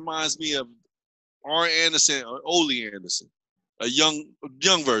Blade reminds me of Arn Anderson or Ole Anderson, a young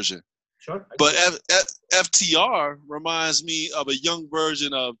version. Sure. But FTR reminds me of a young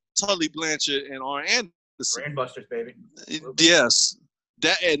version of Tully Blanchard and Arn Anderson. Brainbusters, baby. Yes.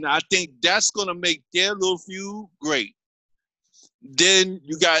 And I think that's gonna make their little feud great. Then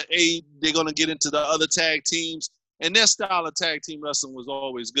you got they're gonna get into the other tag teams, and their style of tag team wrestling was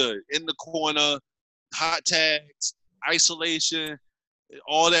always good. In the corner, hot tags, isolation,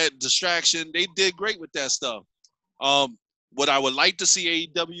 all that distraction. They did great with that stuff. What I would like to see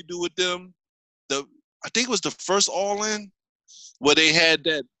AEW do with them, I think it was the first All In, where they had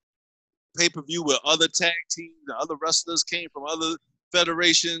that pay-per-view where other tag teams, the other wrestlers came from other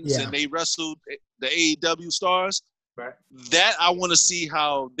federations and they wrestled the AEW stars. Right. That I want to see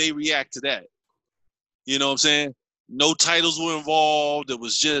how they react to that. You know what I'm saying? No titles were involved. It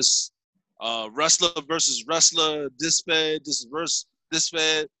was just wrestler versus wrestler, this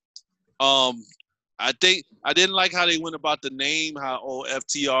fed. I think I didn't like how they went about the name, how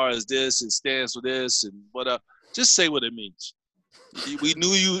FTR is this, it stands for this, and what. Just say what it means. We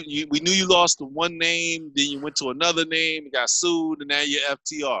knew you lost the one name, then you went to another name, got sued, and now you're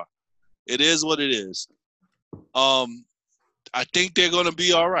FTR. It is what it is. I think they're gonna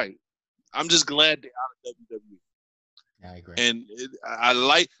be all right. I'm just glad they're out of WWE. Yeah, I agree. And I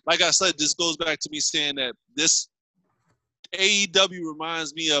like I said, this goes back to me saying that this AEW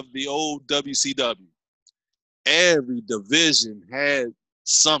reminds me of the old WCW. Every division had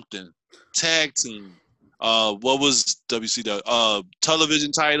something. Tag team. What was WCW?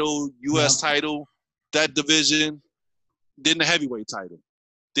 Television title, US title, that division. Then the heavyweight title.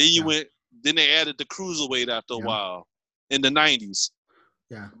 Then then they added the cruiserweight after a while in the 90s.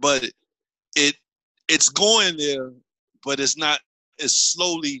 Yeah. But it's going there, but it's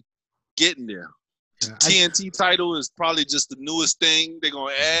slowly getting there. Yeah, TNT title is probably just the newest thing they're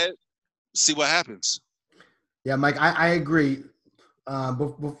gonna add. See what happens. Yeah, Mike, I agree.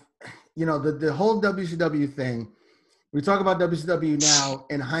 You know, the whole WCW thing. We talk about WCW now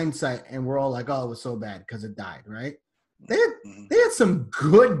in hindsight, and we're all like, "Oh, it was so bad because it died." Right? They had some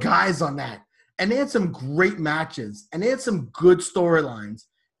good guys on that, and they had some great matches, and they had some good storylines.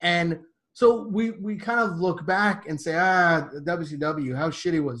 And so we kind of look back and say, WCW, how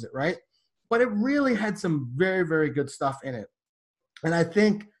shitty was it, right? But it really had some very, very good stuff in it. And I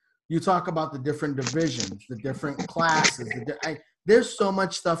think you talk about the different divisions, the different classes. There's so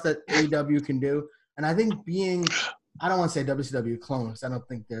much stuff that AEW can do. And I think I don't want to say WCW clones. I don't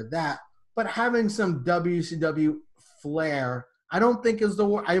think they're that. But having some WCW flair, I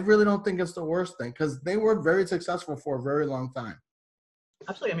really don't think it's the worst thing, because they were very successful for a very long time.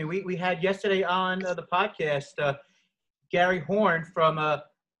 Absolutely. I mean, we had yesterday on the podcast Gary Horn from the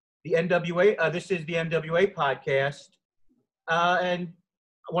NWA. This is the NWA podcast, and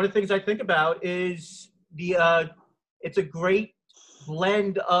one of the things I think about is it's a great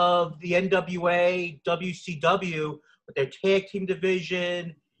blend of the NWA, WCW with their tag team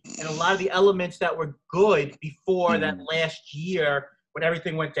division and a lot of the elements that were good before that last year when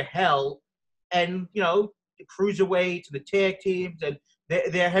everything went to hell. And, you know, the cruiserweights and the tag teams and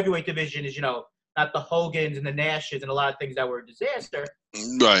their heavyweight division is, you know, not the Hogans and the Nashes and a lot of things that were a disaster.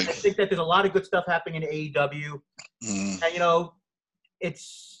 Right. I think that there's a lot of good stuff happening in AEW. And, you know,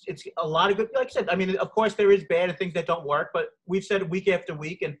 it's a lot of good, like I said, I mean, of course there is bad and things that don't work, but we've said week after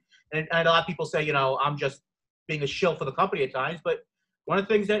week, and a lot of people say, you know, I'm just being a shill for the company at times, but one of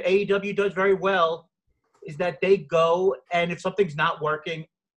the things that AEW does very well is that they go, and if something's not working,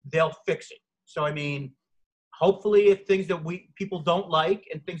 they'll fix it. So, I mean, hopefully if things that people don't like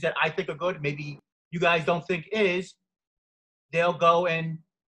and things that I think are good, maybe you guys don't think is, they'll go and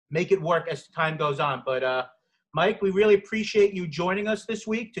make it work as time goes on. But, Mike, we really appreciate you joining us this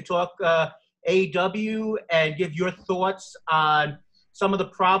week to talk AEW and give your thoughts on some of the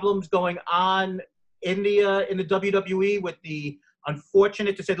problems going on in the WWE with the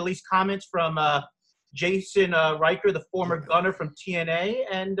unfortunate, to say the least, comments from Jason Riker, the former gunner from TNA,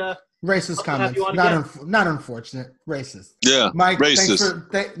 and racist comments. Not unfortunate. Racist. Yeah, Mike.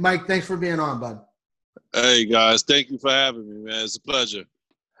 Racist. Mike, thanks for being on, bud. Hey guys, thank you for having me, man. It's a pleasure.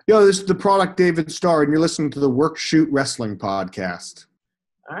 Yo, this is the product David Starr, and you're listening to the Work Shoot Wrestling podcast.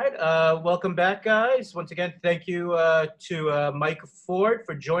 All right, welcome back, guys. Once again, thank you to Mike Ford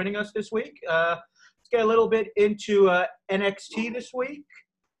for joining us this week. Let's get a little bit into NXT this week.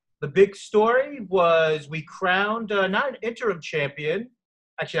 The big story was we crowned not an interim champion.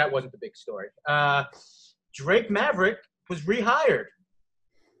 Actually, that wasn't the big story. Drake Maverick was rehired.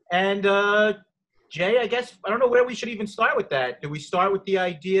 And Jay, I guess, I don't know where we should even start with that. Do we start with the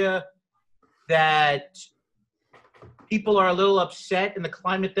idea that people are a little upset in the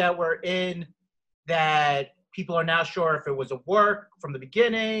climate that we're in, that people are now sure if it was a work from the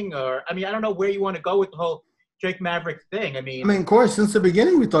beginning, or, I mean, I don't know where you want to go with the whole Drake Maverick thing. I mean, of course, since the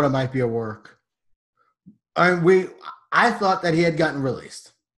beginning, we thought it might be a work. I thought that he had gotten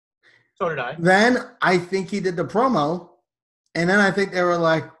released. So did I. Then I think he did the promo, and then I think they were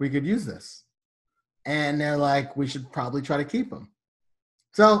like, we could use this. And they're like, we should probably try to keep him.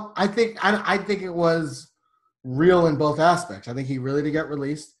 So I think it was real in both aspects. I think he really did get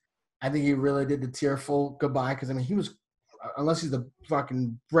released. I think he really did the tearful goodbye because, I mean, he was, unless he's the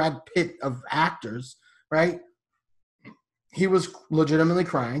fucking Brad Pitt of actors, right? He was legitimately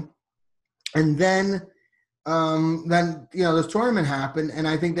crying. And then this tournament happened, and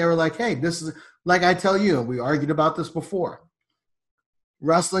I think they were like, hey, this is, like I tell you, we argued about this before.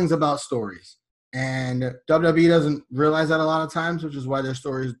 Wrestling's about stories. And WWE doesn't realize that a lot of times, which is why their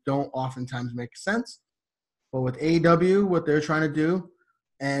stories don't oftentimes make sense. But with AEW, what they're trying to do,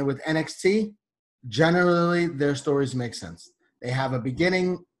 and with NXT, generally their stories make sense. They have a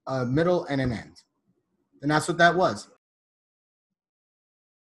beginning, a middle, and an end. And that's what that was.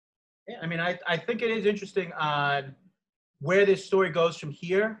 Yeah, I mean, I think it is interesting on where this story goes from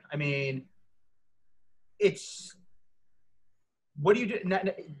here. I mean, it's – what do you do?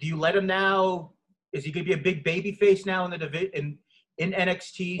 Do you let him now – is he going to be a big baby face now in the division in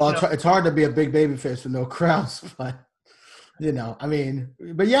NXT? Well, it's hard to be a big baby face with no crowds, but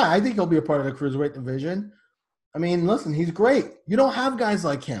but yeah, I think he'll be a part of the cruiserweight division. I mean, listen, he's great. You don't have guys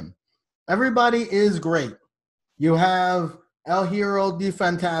like him. Everybody is great. You have El Hero de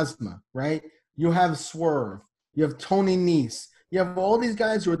Fantasma, right? You have Swerve. You have Tony Nese. You have all these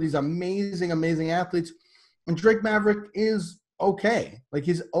guys who are these amazing, amazing athletes. And Drake Maverick is okay. Like,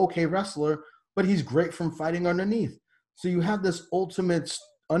 he's an okay wrestler, but he's great from fighting underneath. So you have this ultimate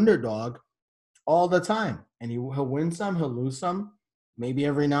underdog all the time. And he'll win some, he'll lose some. Maybe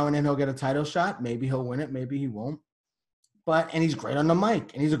every now and then he'll get a title shot. Maybe he'll win it, maybe he won't. And he's great on the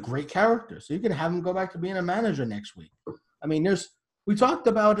mic, and he's a great character. So you could have him go back to being a manager next week. I mean, we talked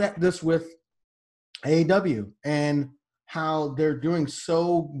about this with AEW and how they're doing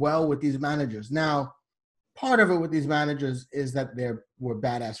so well with these managers. Now, part of it with these managers is that we're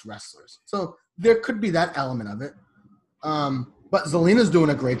badass wrestlers. So there could be that element of it. But Zelina's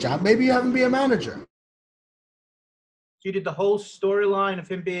doing a great job. Maybe you have him be a manager. So you did the whole storyline of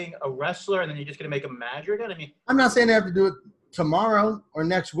him being a wrestler, and then you're just going to make him a manager again? I mean, I'm not saying they have to do it tomorrow or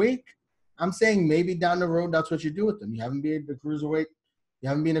next week. I'm saying maybe down the road that's what you do with them. You have him be the cruiserweight. You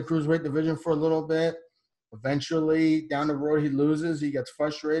have him be in the cruiserweight division for a little bit. Eventually, down the road, he loses. He gets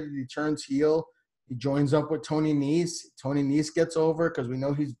frustrated. He turns heel. He joins up with Tony Nese. Tony Nese gets over because we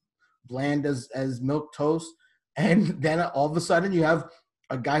know he's bland as milk toast. And then all of a sudden you have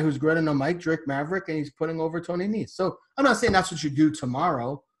a guy who's great on the mic, Drake Maverick, and he's putting over Tony Nese. So I'm not saying that's what you do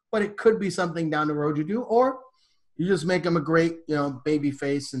tomorrow, but it could be something down the road you do. Or you just make him a great, baby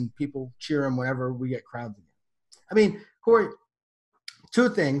face and people cheer him whenever we get crowds again. I mean, Corey, two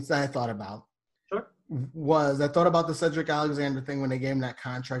things that I thought about. Sure. I thought about the Cedric Alexander thing when they gave him that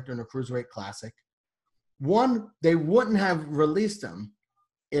contract during the Cruiserweight Classic. One, they wouldn't have released him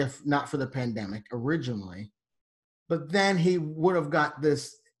if not for the pandemic originally. But then he would have got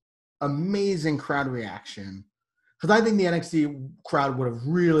this amazing crowd reaction. Because I think the NXT crowd would have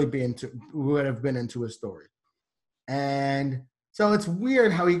really been into his story. And so it's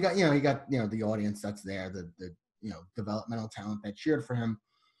weird how he got the audience that's there, the developmental talent that cheered for him.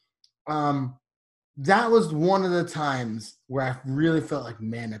 That was one of the times where I really felt like,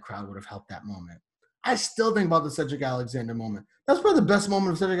 man, the crowd would have helped that moment. I still think about the Cedric Alexander moment. That's probably the best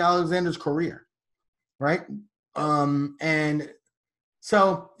moment of Cedric Alexander's career, right? And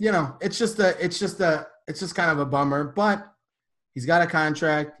so, it's just kind of a bummer, but he's got a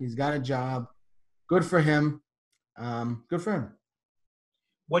contract. He's got a job. Good for him. Good for him.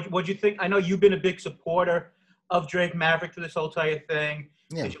 What'd you think? I know you've been a big supporter of Drake Maverick through this whole entire thing.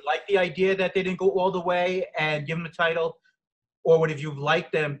 Yeah. Did you like the idea that they didn't go all the way and give him the title? Or would you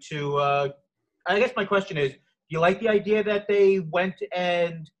like them to, I guess my question is, do you like the idea that they went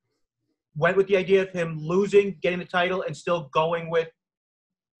with the idea of him losing, getting the title, and still going with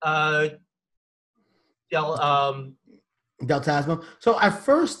Del Tasman. So at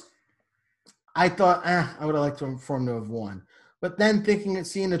first, I thought, I would have liked for him to have won. But then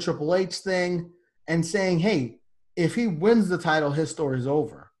seeing the Triple H thing and saying, hey, if he wins the title, his story's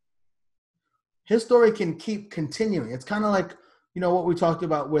over. His story can keep continuing. It's kind of like, what we talked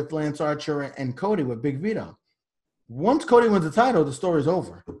about with Lance Archer and Cody with Big Vito. Once Cody wins the title, the story's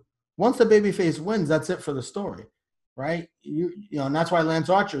over. Once the babyface wins, that's it for the story, right? And that's why Lance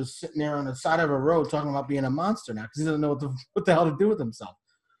Archer is sitting there on the side of a road talking about being a monster now because he doesn't know what the hell to do with himself.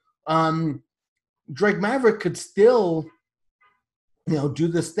 Drake Maverick could still, do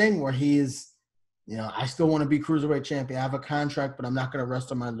this thing where he's, I still want to be Cruiserweight champion. I have a contract, but I'm not going to rest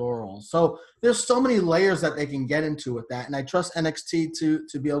on my laurels. So there's so many layers that they can get into with that, and I trust NXT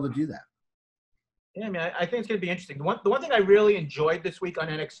to be able to do that. Yeah, I mean, I think it's going to be interesting. The one thing I really enjoyed this week on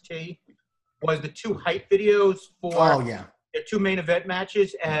NXT was the 2 hype videos for the 2 main event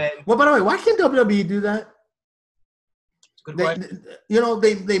matches. And well, by the way, why can't WWE do that? It's a good question.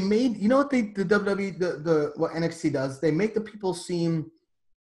 They made what the WWE what NXT does. They make the people seem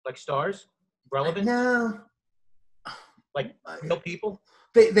like stars, relevant. No, like real people.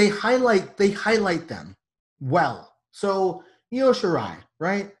 They highlight them well. So Io Shirai,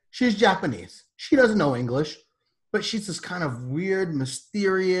 right? She's Japanese. She doesn't know English, but she's this kind of weird,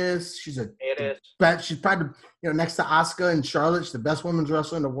 mysterious. She's probably next to Asuka and Charlotte. She's the best women's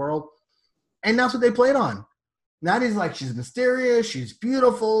wrestler in the world, and that's what they played on. Natty's like, she's mysterious, she's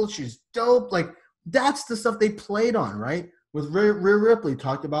beautiful, she's dope. Like, that's the stuff they played on, right? With Rhea Ripley,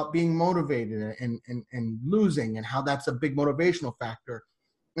 talked about being motivated and losing and how that's a big motivational factor.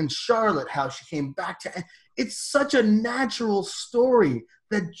 And Charlotte, how she came back to – it's such a natural story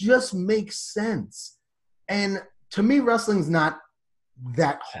that just makes sense. And to me, wrestling's not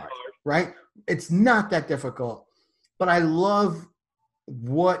that hard, right? It's not that difficult. But I love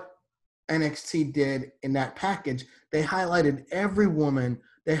what NXT did in that package. They highlighted every woman.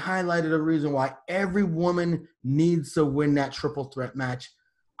 They highlighted a reason why every woman needs to win that triple threat match.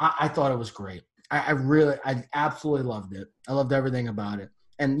 I thought it was great. I absolutely loved it. I loved everything about it.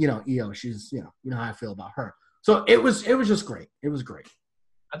 And, Io, she's, how I feel about her. So it was just great. It was great.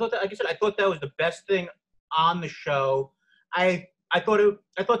 I thought that, like I said, I thought that was the best thing on the show. I thought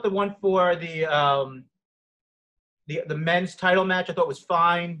the one for the men's title match, I thought was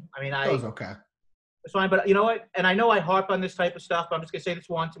fine. I mean, it was okay. It's fine, but you know what? And I know I harp on this type of stuff, but I'm just gonna say this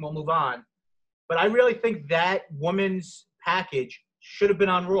once and we'll move on. But I really think that woman's package should have been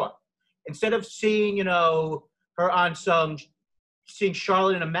on Raw. Instead of seeing, her on seeing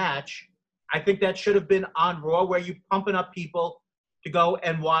Charlotte in a match, I think that should have been on Raw, where you pumping up people to go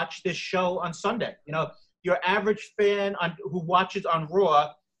and watch this show on Sunday. Your average fan who watches on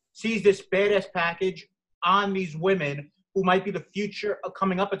Raw sees this badass package on these women who might be the future of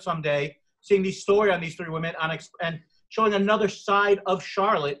coming up at someday, seeing the story on these 3 women and showing another side of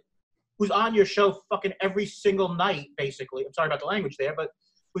Charlotte, who's on your show fucking every single night, basically. I'm sorry about the language there, but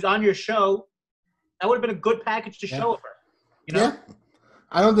who's on your show. That would have been a good package to show of her. Yeah,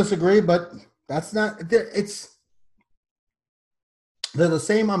 I don't disagree, but that's not – they're the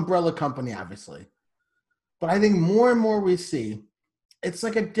same umbrella company, obviously. But I think more and more we see, it's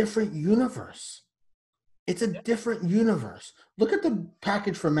like a different universe. It's a different universe. Look at the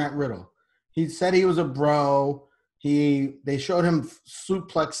package for Matt Riddle. He said he was a bro. They showed him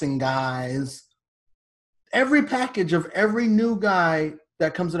suplexing guys. Every package of every new guy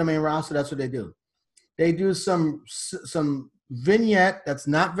that comes to the main roster, that's what they do. They do some vignette that's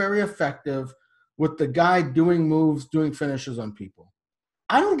not very effective with the guy doing moves, doing finishes on people.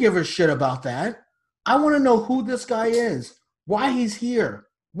 I don't give a shit about that. I want to know who this guy is, why he's here,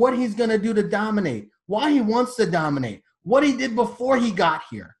 what he's going to do to dominate, why he wants to dominate, what he did before he got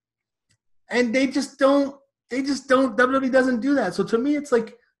here. And they just don't, WWE doesn't do that. So to me, it's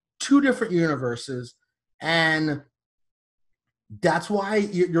like 2 different universes. And that's why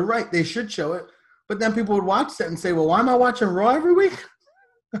you're right. They should show it. But then people would watch that and say, well, why am I watching Raw every week?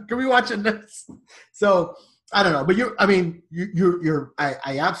 Can we watching this? So I don't know. But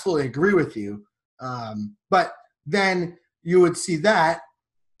I absolutely agree with you. But then you would see that,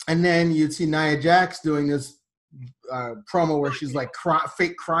 and then you'd see Nia Jax doing this promo where she's like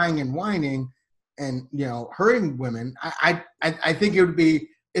fake crying and whining, and hurting women. I think it'd be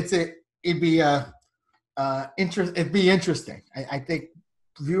interesting. I think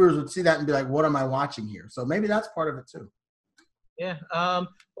viewers would see that and be like, "What am I watching here?" So maybe that's part of it too. Yeah.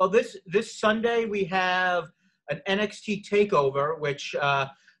 Well, this Sunday we have an NXT takeover, which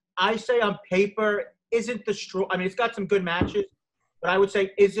I say on paper isn't the strong. I mean, it's got some good matches, but I would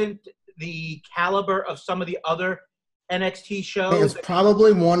say isn't the caliber of some of the other NXT shows. It's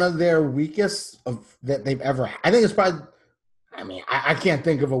probably one of their weakest that they've ever had. I think it's probably I mean, I can't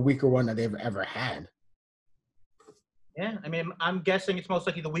think of a weaker one that they've ever had. Yeah, I mean, I'm guessing it's most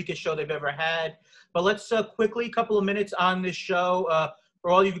likely the weakest show they've ever had. But let's quickly, a couple of minutes on this show. For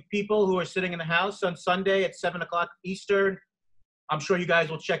all you people who are sitting in the house on Sunday at 7 o'clock Eastern, I'm sure you guys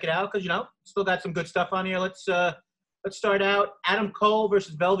will check it out because, still got some good stuff on here. Let's start out. Adam Cole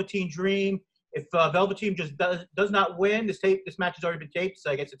versus Velveteen Dream. If Velveteen just does not win, this match has already been taped,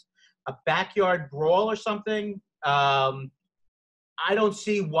 so I guess it's a backyard brawl or something. I don't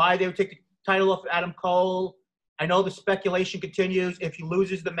see why they would take the title off Adam Cole. I know the speculation continues. If he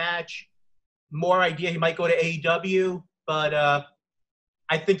loses the match, more idea he might go to AEW, but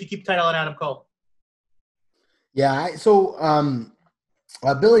I think you keep the title on Adam Cole. Yeah,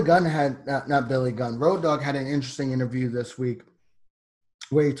 Billy Gunn had, not Billy Gunn, Road Dogg had an interesting interview this week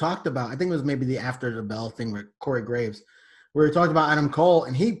where he talked about, I think it was maybe the After the Bell thing with Corey Graves, where he talked about Adam Cole,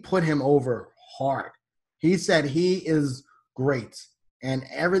 and he put him over hard. He said he is great, and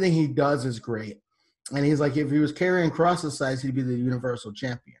everything he does is great. And he's like, if he was carrying Cross's size, he'd be the Universal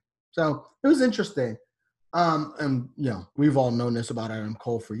Champion. So it was interesting. And, we've all known this about Adam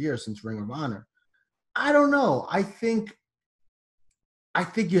Cole for years since Ring of Honor. I don't know. I think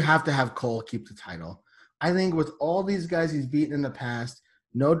you have to have Cole keep the title. I think with all these guys he's beaten in the past,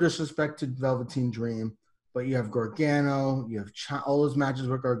 no disrespect to Velveteen Dream, but you have Gargano, you have all those matches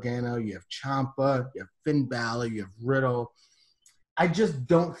with Gargano, you have Ciampa, you have Finn Balor, you have Riddle. I just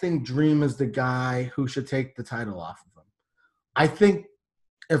don't think Dream is the guy who should take the title off of him. I think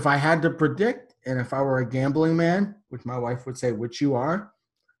if I had to predict, and if I were a gambling man, which my wife would say, which you are,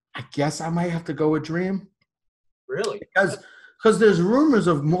 I guess I might have to go with Dream. Really? Because there's rumors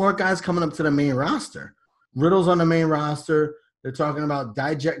of more guys coming up to the main roster. Riddle's on the main roster. They're talking about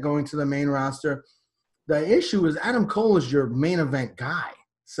Dijak going to the main roster. The issue is Adam Cole is your main event guy.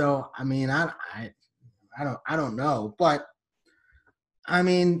 So, I mean, I don't know. But, I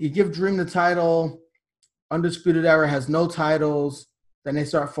mean, you give Dream the title. Undisputed Era has no titles. Then they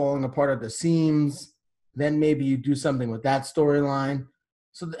start falling apart at the seams. Then maybe you do something with that storyline.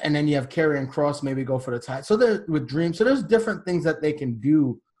 So, and then you have Karrion Kross maybe go for the title. So with Dream, so there's different things that they can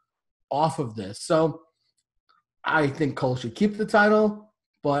do off of this. So I think Cole should keep the title,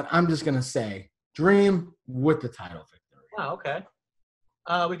 but I'm just gonna say Dream with the title victory. Oh, okay.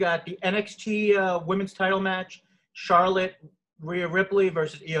 We got the NXT women's title match: Charlotte, Rhea Ripley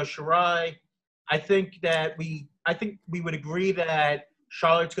versus Io Shirai. I think we would agree that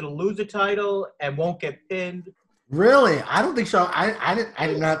Charlotte's gonna lose the title and won't get pinned. Really? I don't think so. I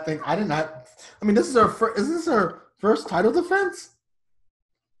did not. I mean, is this her first title defense?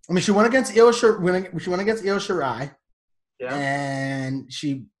 I mean, she went against Io Shirai, Yeah. and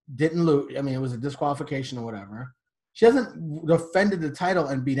she didn't lose. I mean, it was a disqualification or whatever. She hasn't defended the title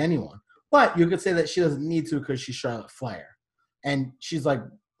and beat anyone. But you could say that she doesn't need to because she's Charlotte Flair, and she's like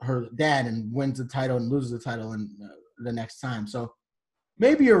her dad and wins the title and loses the title in the next time. So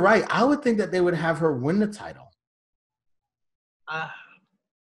maybe you're right. I would think that they would have her win the title. I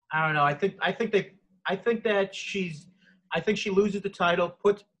don't know. I think she loses the title,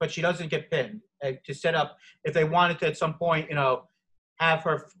 but she doesn't get pinned to set up if they wanted to at some point, have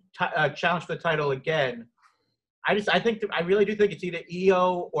her challenge for the title again. I really do think it's either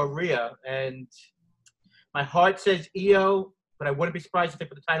Io or Rhea, and my heart says Io, but I wouldn't be surprised if they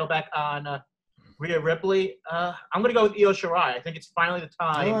put the title back on Rhea Ripley. I'm gonna go with Io Shirai. I think it's finally the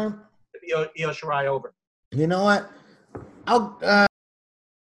time to Io Shirai over. You know what?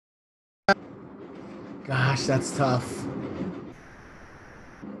 Gosh, that's tough.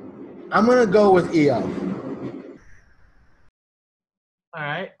 I'm gonna go with Io. All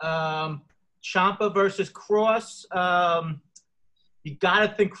right. Ciampa versus Cross. You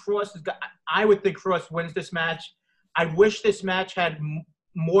gotta think Cross I would think Cross wins this match. I wish this match had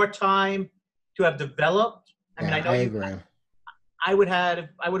more time to have developed. I agree. I would have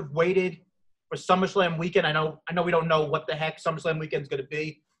waited for SummerSlam weekend. I know we don't know what the heck SummerSlam weekend is going to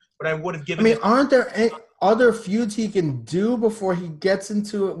be, but I would have given. I mean, aren't there any other feuds he can do before he gets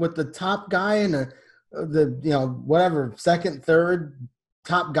into it with the top guy and the whatever second, third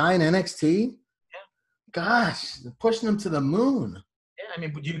top guy in NXT? Yeah. Gosh, they're pushing him to the moon. Yeah, I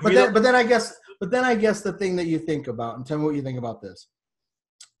mean, would you agree? But then I guess the thing that you think about, and tell me what you think about this.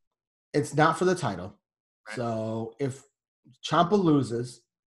 It's not for the title, right. So if Ciampa loses,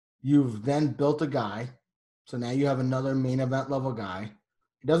 you've then built a guy. So now you have another main event level guy.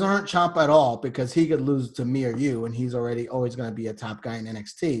 It doesn't hurt Ciampa at all because he could lose to me or you, and he's already always going to be a top guy in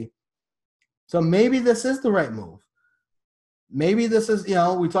NXT. So maybe this is the right move. Maybe this is,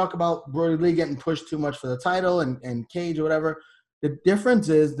 we talk about Brody Lee getting pushed too much for the title and Cage or whatever. The difference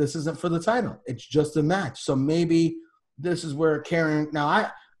is this isn't for the title. It's just a match. So maybe this is where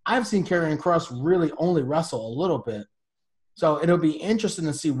I've seen Karrion Kross really only wrestle a little bit. So it'll be interesting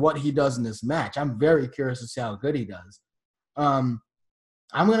to see what he does in this match. I'm very curious to see how good he does. I'm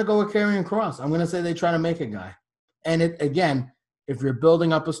going to go with Karrion Kross. I'm going to say they try to make a guy. And again, if you're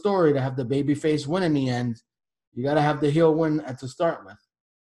building up a story to have the babyface win in the end, you got to have the heel win to start with.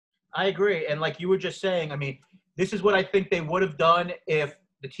 I agree. And like you were just saying, I mean, this is what I think they would have done if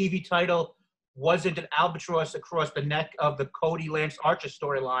the TV title wasn't an albatross across the neck of the Cody Lance Archer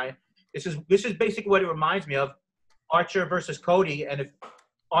storyline. This is basically what it reminds me of, Archer versus Cody. And if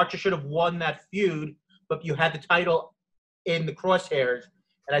Archer should have won that feud, but you had the title in the crosshairs.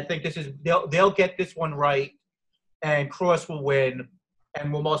 And I think they'll get this one right, and Kross will win,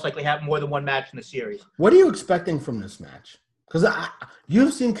 and we'll most likely have more than one match in the series. What are you expecting from this match? Because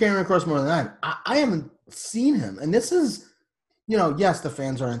you've seen Karrion Kross more than I haven't seen him. And this is, yes, the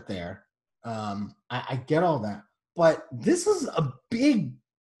fans aren't there. I get all that. But this is a big,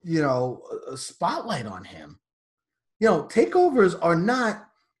 a spotlight on him. Takeovers are not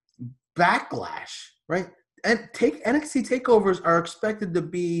Backlash, right? And NXT takeovers are expected to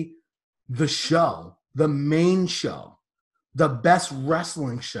be the show, the main show, the best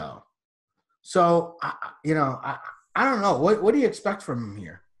wrestling show. So, I don't know. What do you expect from him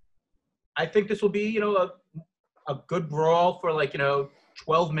here? I think this will be, a good brawl for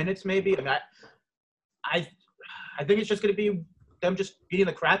 12 minutes maybe. I mean, I think it's just going to be them just beating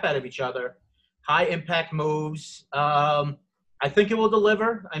the crap out of each other. High impact moves. I think it will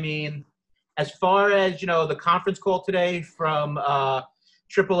deliver. I mean, as far as, the conference call today from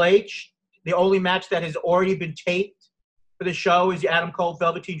Triple H, the only match that has already been taped for the show is the Adam Cole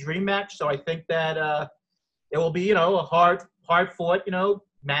Velveteen Dream match. So I think that it will be, a hard fought,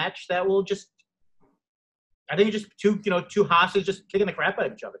 match that will just, I think it's just two hosses just kicking the crap out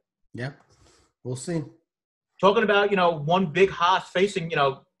of each other. Yeah, we'll see. Talking about, one big hoss facing,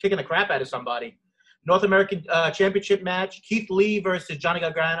 kicking the crap out of somebody. North American Championship match, Keith Lee versus Johnny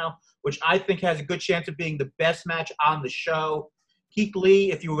Gargano, which I think has a good chance of being the best match on the show. Keith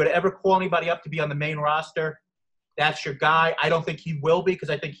Lee, if you were to ever call anybody up to be on the main roster, that's your guy. I don't think he will be, because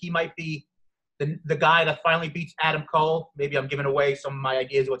I think he might be the guy that finally beats Adam Cole. Maybe I'm giving away some of my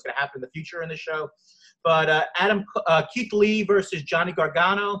ideas of what's going to happen in the future in the show. But Keith Lee versus Johnny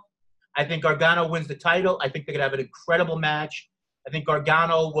Gargano. I think Gargano wins the title. I think they're going to have an incredible match. I think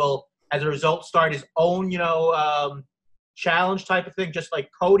Gargano will, as a result, start his own, challenge type of thing, just like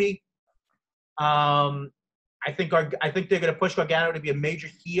Cody. I think they're going to push Gargano to be a major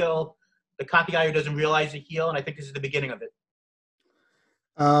heel, the cocky guy who doesn't realize he's a heel, and I think this is the beginning of it.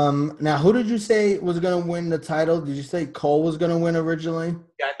 Now, who did you say was going to win the title? Did you say Cole was going to win originally?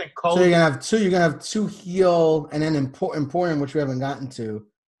 Yeah, I think Cole. So you're going to have two heel and then important, which we haven't gotten to.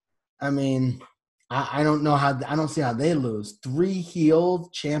 I mean, I don't know how. I don't see how they lose. 3 heel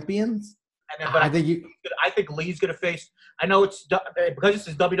champions. And then, but I think Lee's going to face. I know it's because this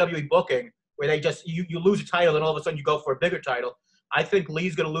is WWE booking, where they just you lose a title and all of a sudden you go for a bigger title. I think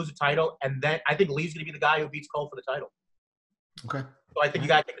Lee's going to lose a title, and then I think Lee's going to be the guy who beats Cole for the title. Okay. So I think you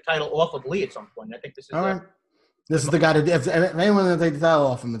got to take the title off of Lee at some point. I think this is all right. This is the guy to. If anyone's going to take the title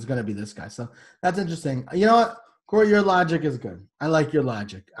off him, it's going to be this guy. So that's interesting. You know what, Corey? Your logic is good. I like your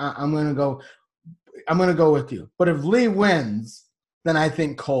logic. I'm going to go with you. But if Lee wins, then I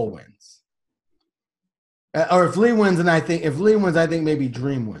think Cole wins. Or if Lee wins, I think maybe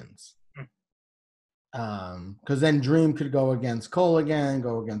Dream wins. Because then Dream could go against Cole again,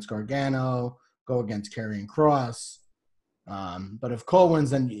 go against Gargano, go against Karrion Kross. But if Cole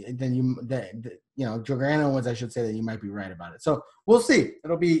wins, then Gargano wins. I should say that you might be right about it. So we'll see.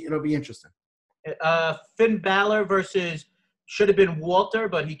 It'll be interesting. Finn Balor versus should have been Walter,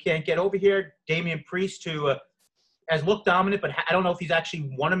 but he can't get over here. Damian Priest, who has looked dominant, but I don't know if he's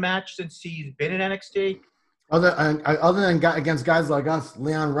actually won a match since he's been in NXT. Other than against guys like us,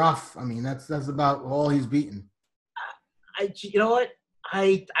 Leon Ruff. I mean, that's about all he's beaten. You know what?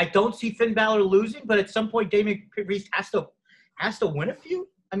 I don't see Finn Balor losing, but at some point Damian Priest has to win a few.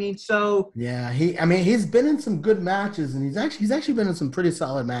 I mean, so yeah, he's been in some good matches, and he's actually been in some pretty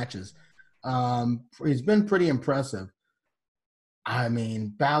solid matches. He's been pretty impressive. I mean,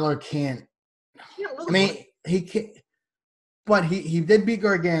 Balor can't. I mean, he can't. But he did beat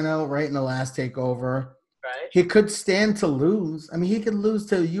Gargano right in the last takeover. Right. He could stand to lose. I mean, he could lose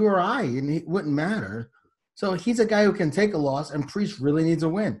to you or I, and it wouldn't matter. So he's a guy who can take a loss, and Priest really needs a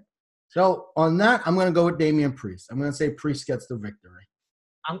win. So on that, I'm going to go with Damian Priest. I'm going to say Priest gets the victory.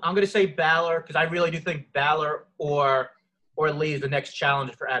 I'm going to say Balor, because I really do think Balor or Lee is the next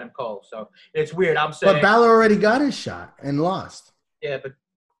challenger for Adam Cole. So it's weird. I'm saying, but Balor already got his shot and lost. Yeah,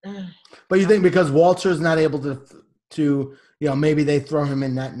 but you think because Walter's not able to to, maybe they throw him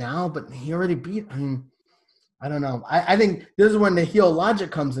in that now, but he already beat. I mean, I don't know. I think this is when the heel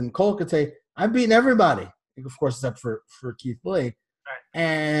logic comes in. Cole could say, I've beaten everybody, of course, except for Keith Lee. Right.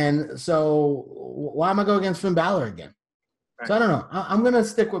 And so why am I going against Finn Balor again? Right. So I don't know. I'm going to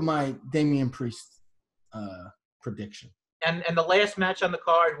stick with my Damian Priest prediction. And the last match on the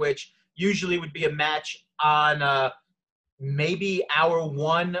card, which usually would be a match on maybe hour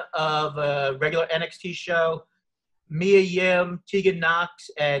one of a regular NXT show, Mia Yim, Tegan Nox,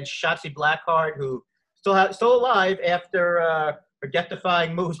 and Shotzi Blackheart, who still alive after her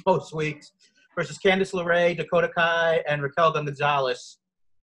death-defying moves most weeks, versus Candice LeRae, Dakota Kai, and Raquel Gonzalez.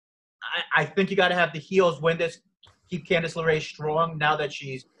 I think you got to have the heels win this, keep Candice LeRae strong now that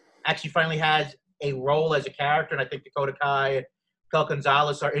she's actually finally has a role as a character, and I think Dakota Kai and Raquel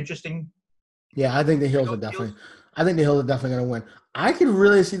Gonzalez are interesting. Yeah, I think the heels are definitely. I think the heels are definitely going to win. I could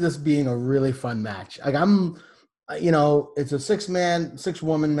really see this being a really fun match. Like it's a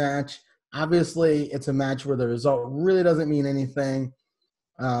 6-woman match. Obviously, it's a match where the result really doesn't mean anything.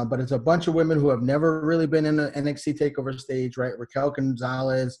 But it's a bunch of women who have never really been in an NXT TakeOver stage, right? Raquel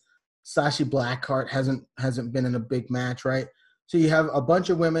Gonzalez, Sashi Blackheart hasn't been in a big match, right? So you have a bunch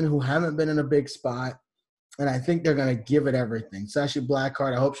of women who haven't been in a big spot, and I think they're going to give it everything. Sashi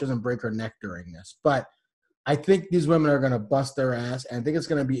Blackheart, I hope she doesn't break her neck during this. But I think these women are going to bust their ass, and I think it's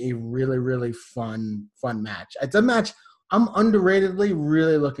going to be a really, really fun match. It's a match I'm underratedly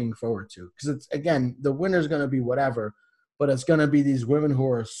really looking forward to because it's, again, the winner's going to be whatever, but it's going to be these women who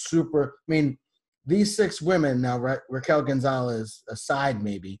are super – I mean, these 6 women now, Raquel Gonzalez aside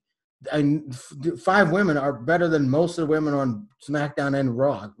maybe, and 5 women are better than most of the women on SmackDown and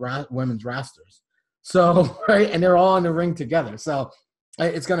Raw women's rosters. So, right, and they're all in the ring together. So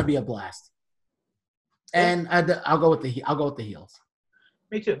it's going to be a blast. And I'll go with the heels.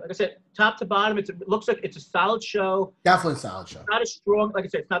 Me too. Like I said, top to bottom, it looks like it's a solid show. Definitely a solid show. Not as strong, like I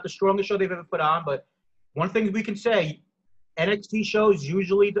said, it's not the strongest show they've ever put on, but one thing we can say, NXT shows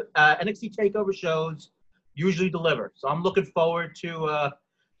usually, NXT TakeOver shows usually deliver. So I'm looking forward to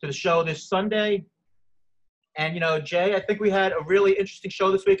the show this Sunday. And, Jay, I think we had a really interesting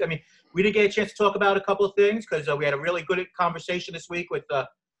show this week. I mean, we didn't get a chance to talk about a couple of things because we had a really good conversation this week with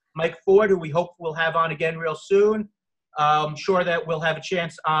Mike Ford, who we hope we'll have on again real soon. I'm sure that we'll have a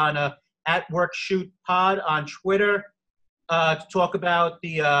chance on @WorkShootPod on Twitter to talk about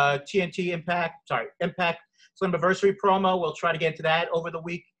the TNT Impact Slammiversary promo. We'll try to get into that over the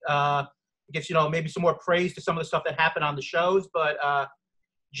week. I guess, maybe some more praise to some of the stuff that happened on the shows. But,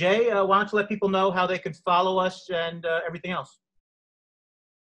 Jay, why don't you let people know how they can follow us and everything else?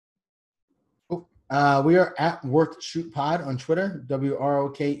 We are @WorkedShootPod on Twitter,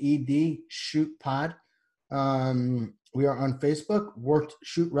 WROKED Shoot Pod. We are on Facebook, Worked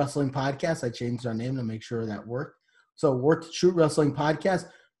Shoot Wrestling Podcast. I changed our name to make sure that worked. So Worked Shoot Wrestling Podcast.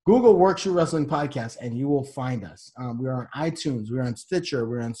 Google Worked Shoot Wrestling Podcast, and you will find us. We are on iTunes. We're on Stitcher.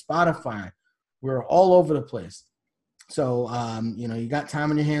 We're on Spotify. We're all over the place. So, you got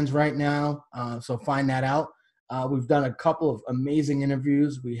time on your hands right now, so find that out. We've done a couple of amazing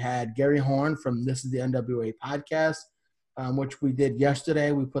interviews. We had Gary Horn from This is the NWA podcast, which we did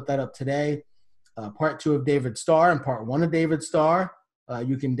yesterday. We put that up today. Part 2 of David Starr and Part 1 of David Starr.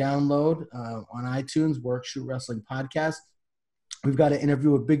 You can download on iTunes, Work Shoot Wrestling Podcast. We've got an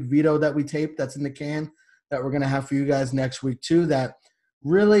interview with Big Vito that we taped that's in the can that we're going to have for you guys next week too. That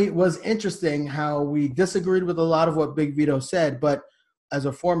really was interesting how we disagreed with a lot of what Big Vito said, but as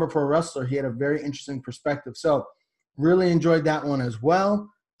a former pro wrestler, he had a very interesting perspective. So really enjoyed that one as well.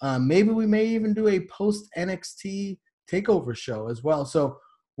 Maybe we may even do a post-NXT TakeOver show as well. So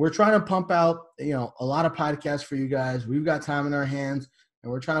we're trying to pump out, a lot of podcasts for you guys. We've got time in our hands,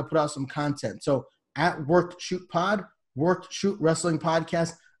 and we're trying to put out some content. So @WorkedShootPod, Worked Shoot Wrestling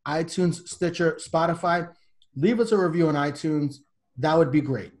Podcast, iTunes, Stitcher, Spotify. Leave us a review on iTunes. That would be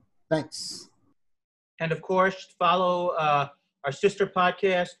great. Thanks. And, of course, follow our sister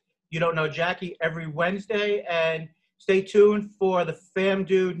podcast, You Don't Know Jackie, every Wednesday. And stay tuned for the Fam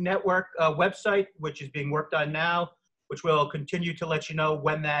Dude Network website, which is being worked on now, which will continue to let you know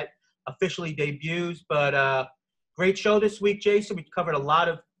when that officially debuts. But great show this week, Jason. We covered a lot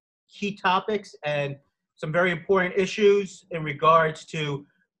of key topics and some very important issues in regards to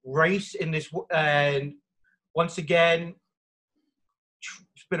race in this. And once again,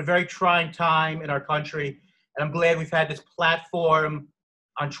 it's been a very trying time in our country. And I'm glad we've had this platform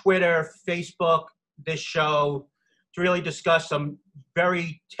on Twitter, Facebook, this show to really discuss some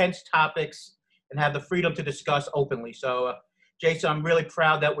very tense topics and have the freedom to discuss openly. So, Jason, I'm really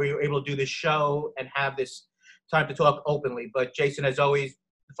proud that we were able to do this show and have this time to talk openly. But, Jason, as always,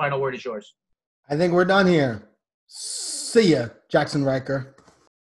 the final word is yours. I think we're done here. See ya, Jackson Riker.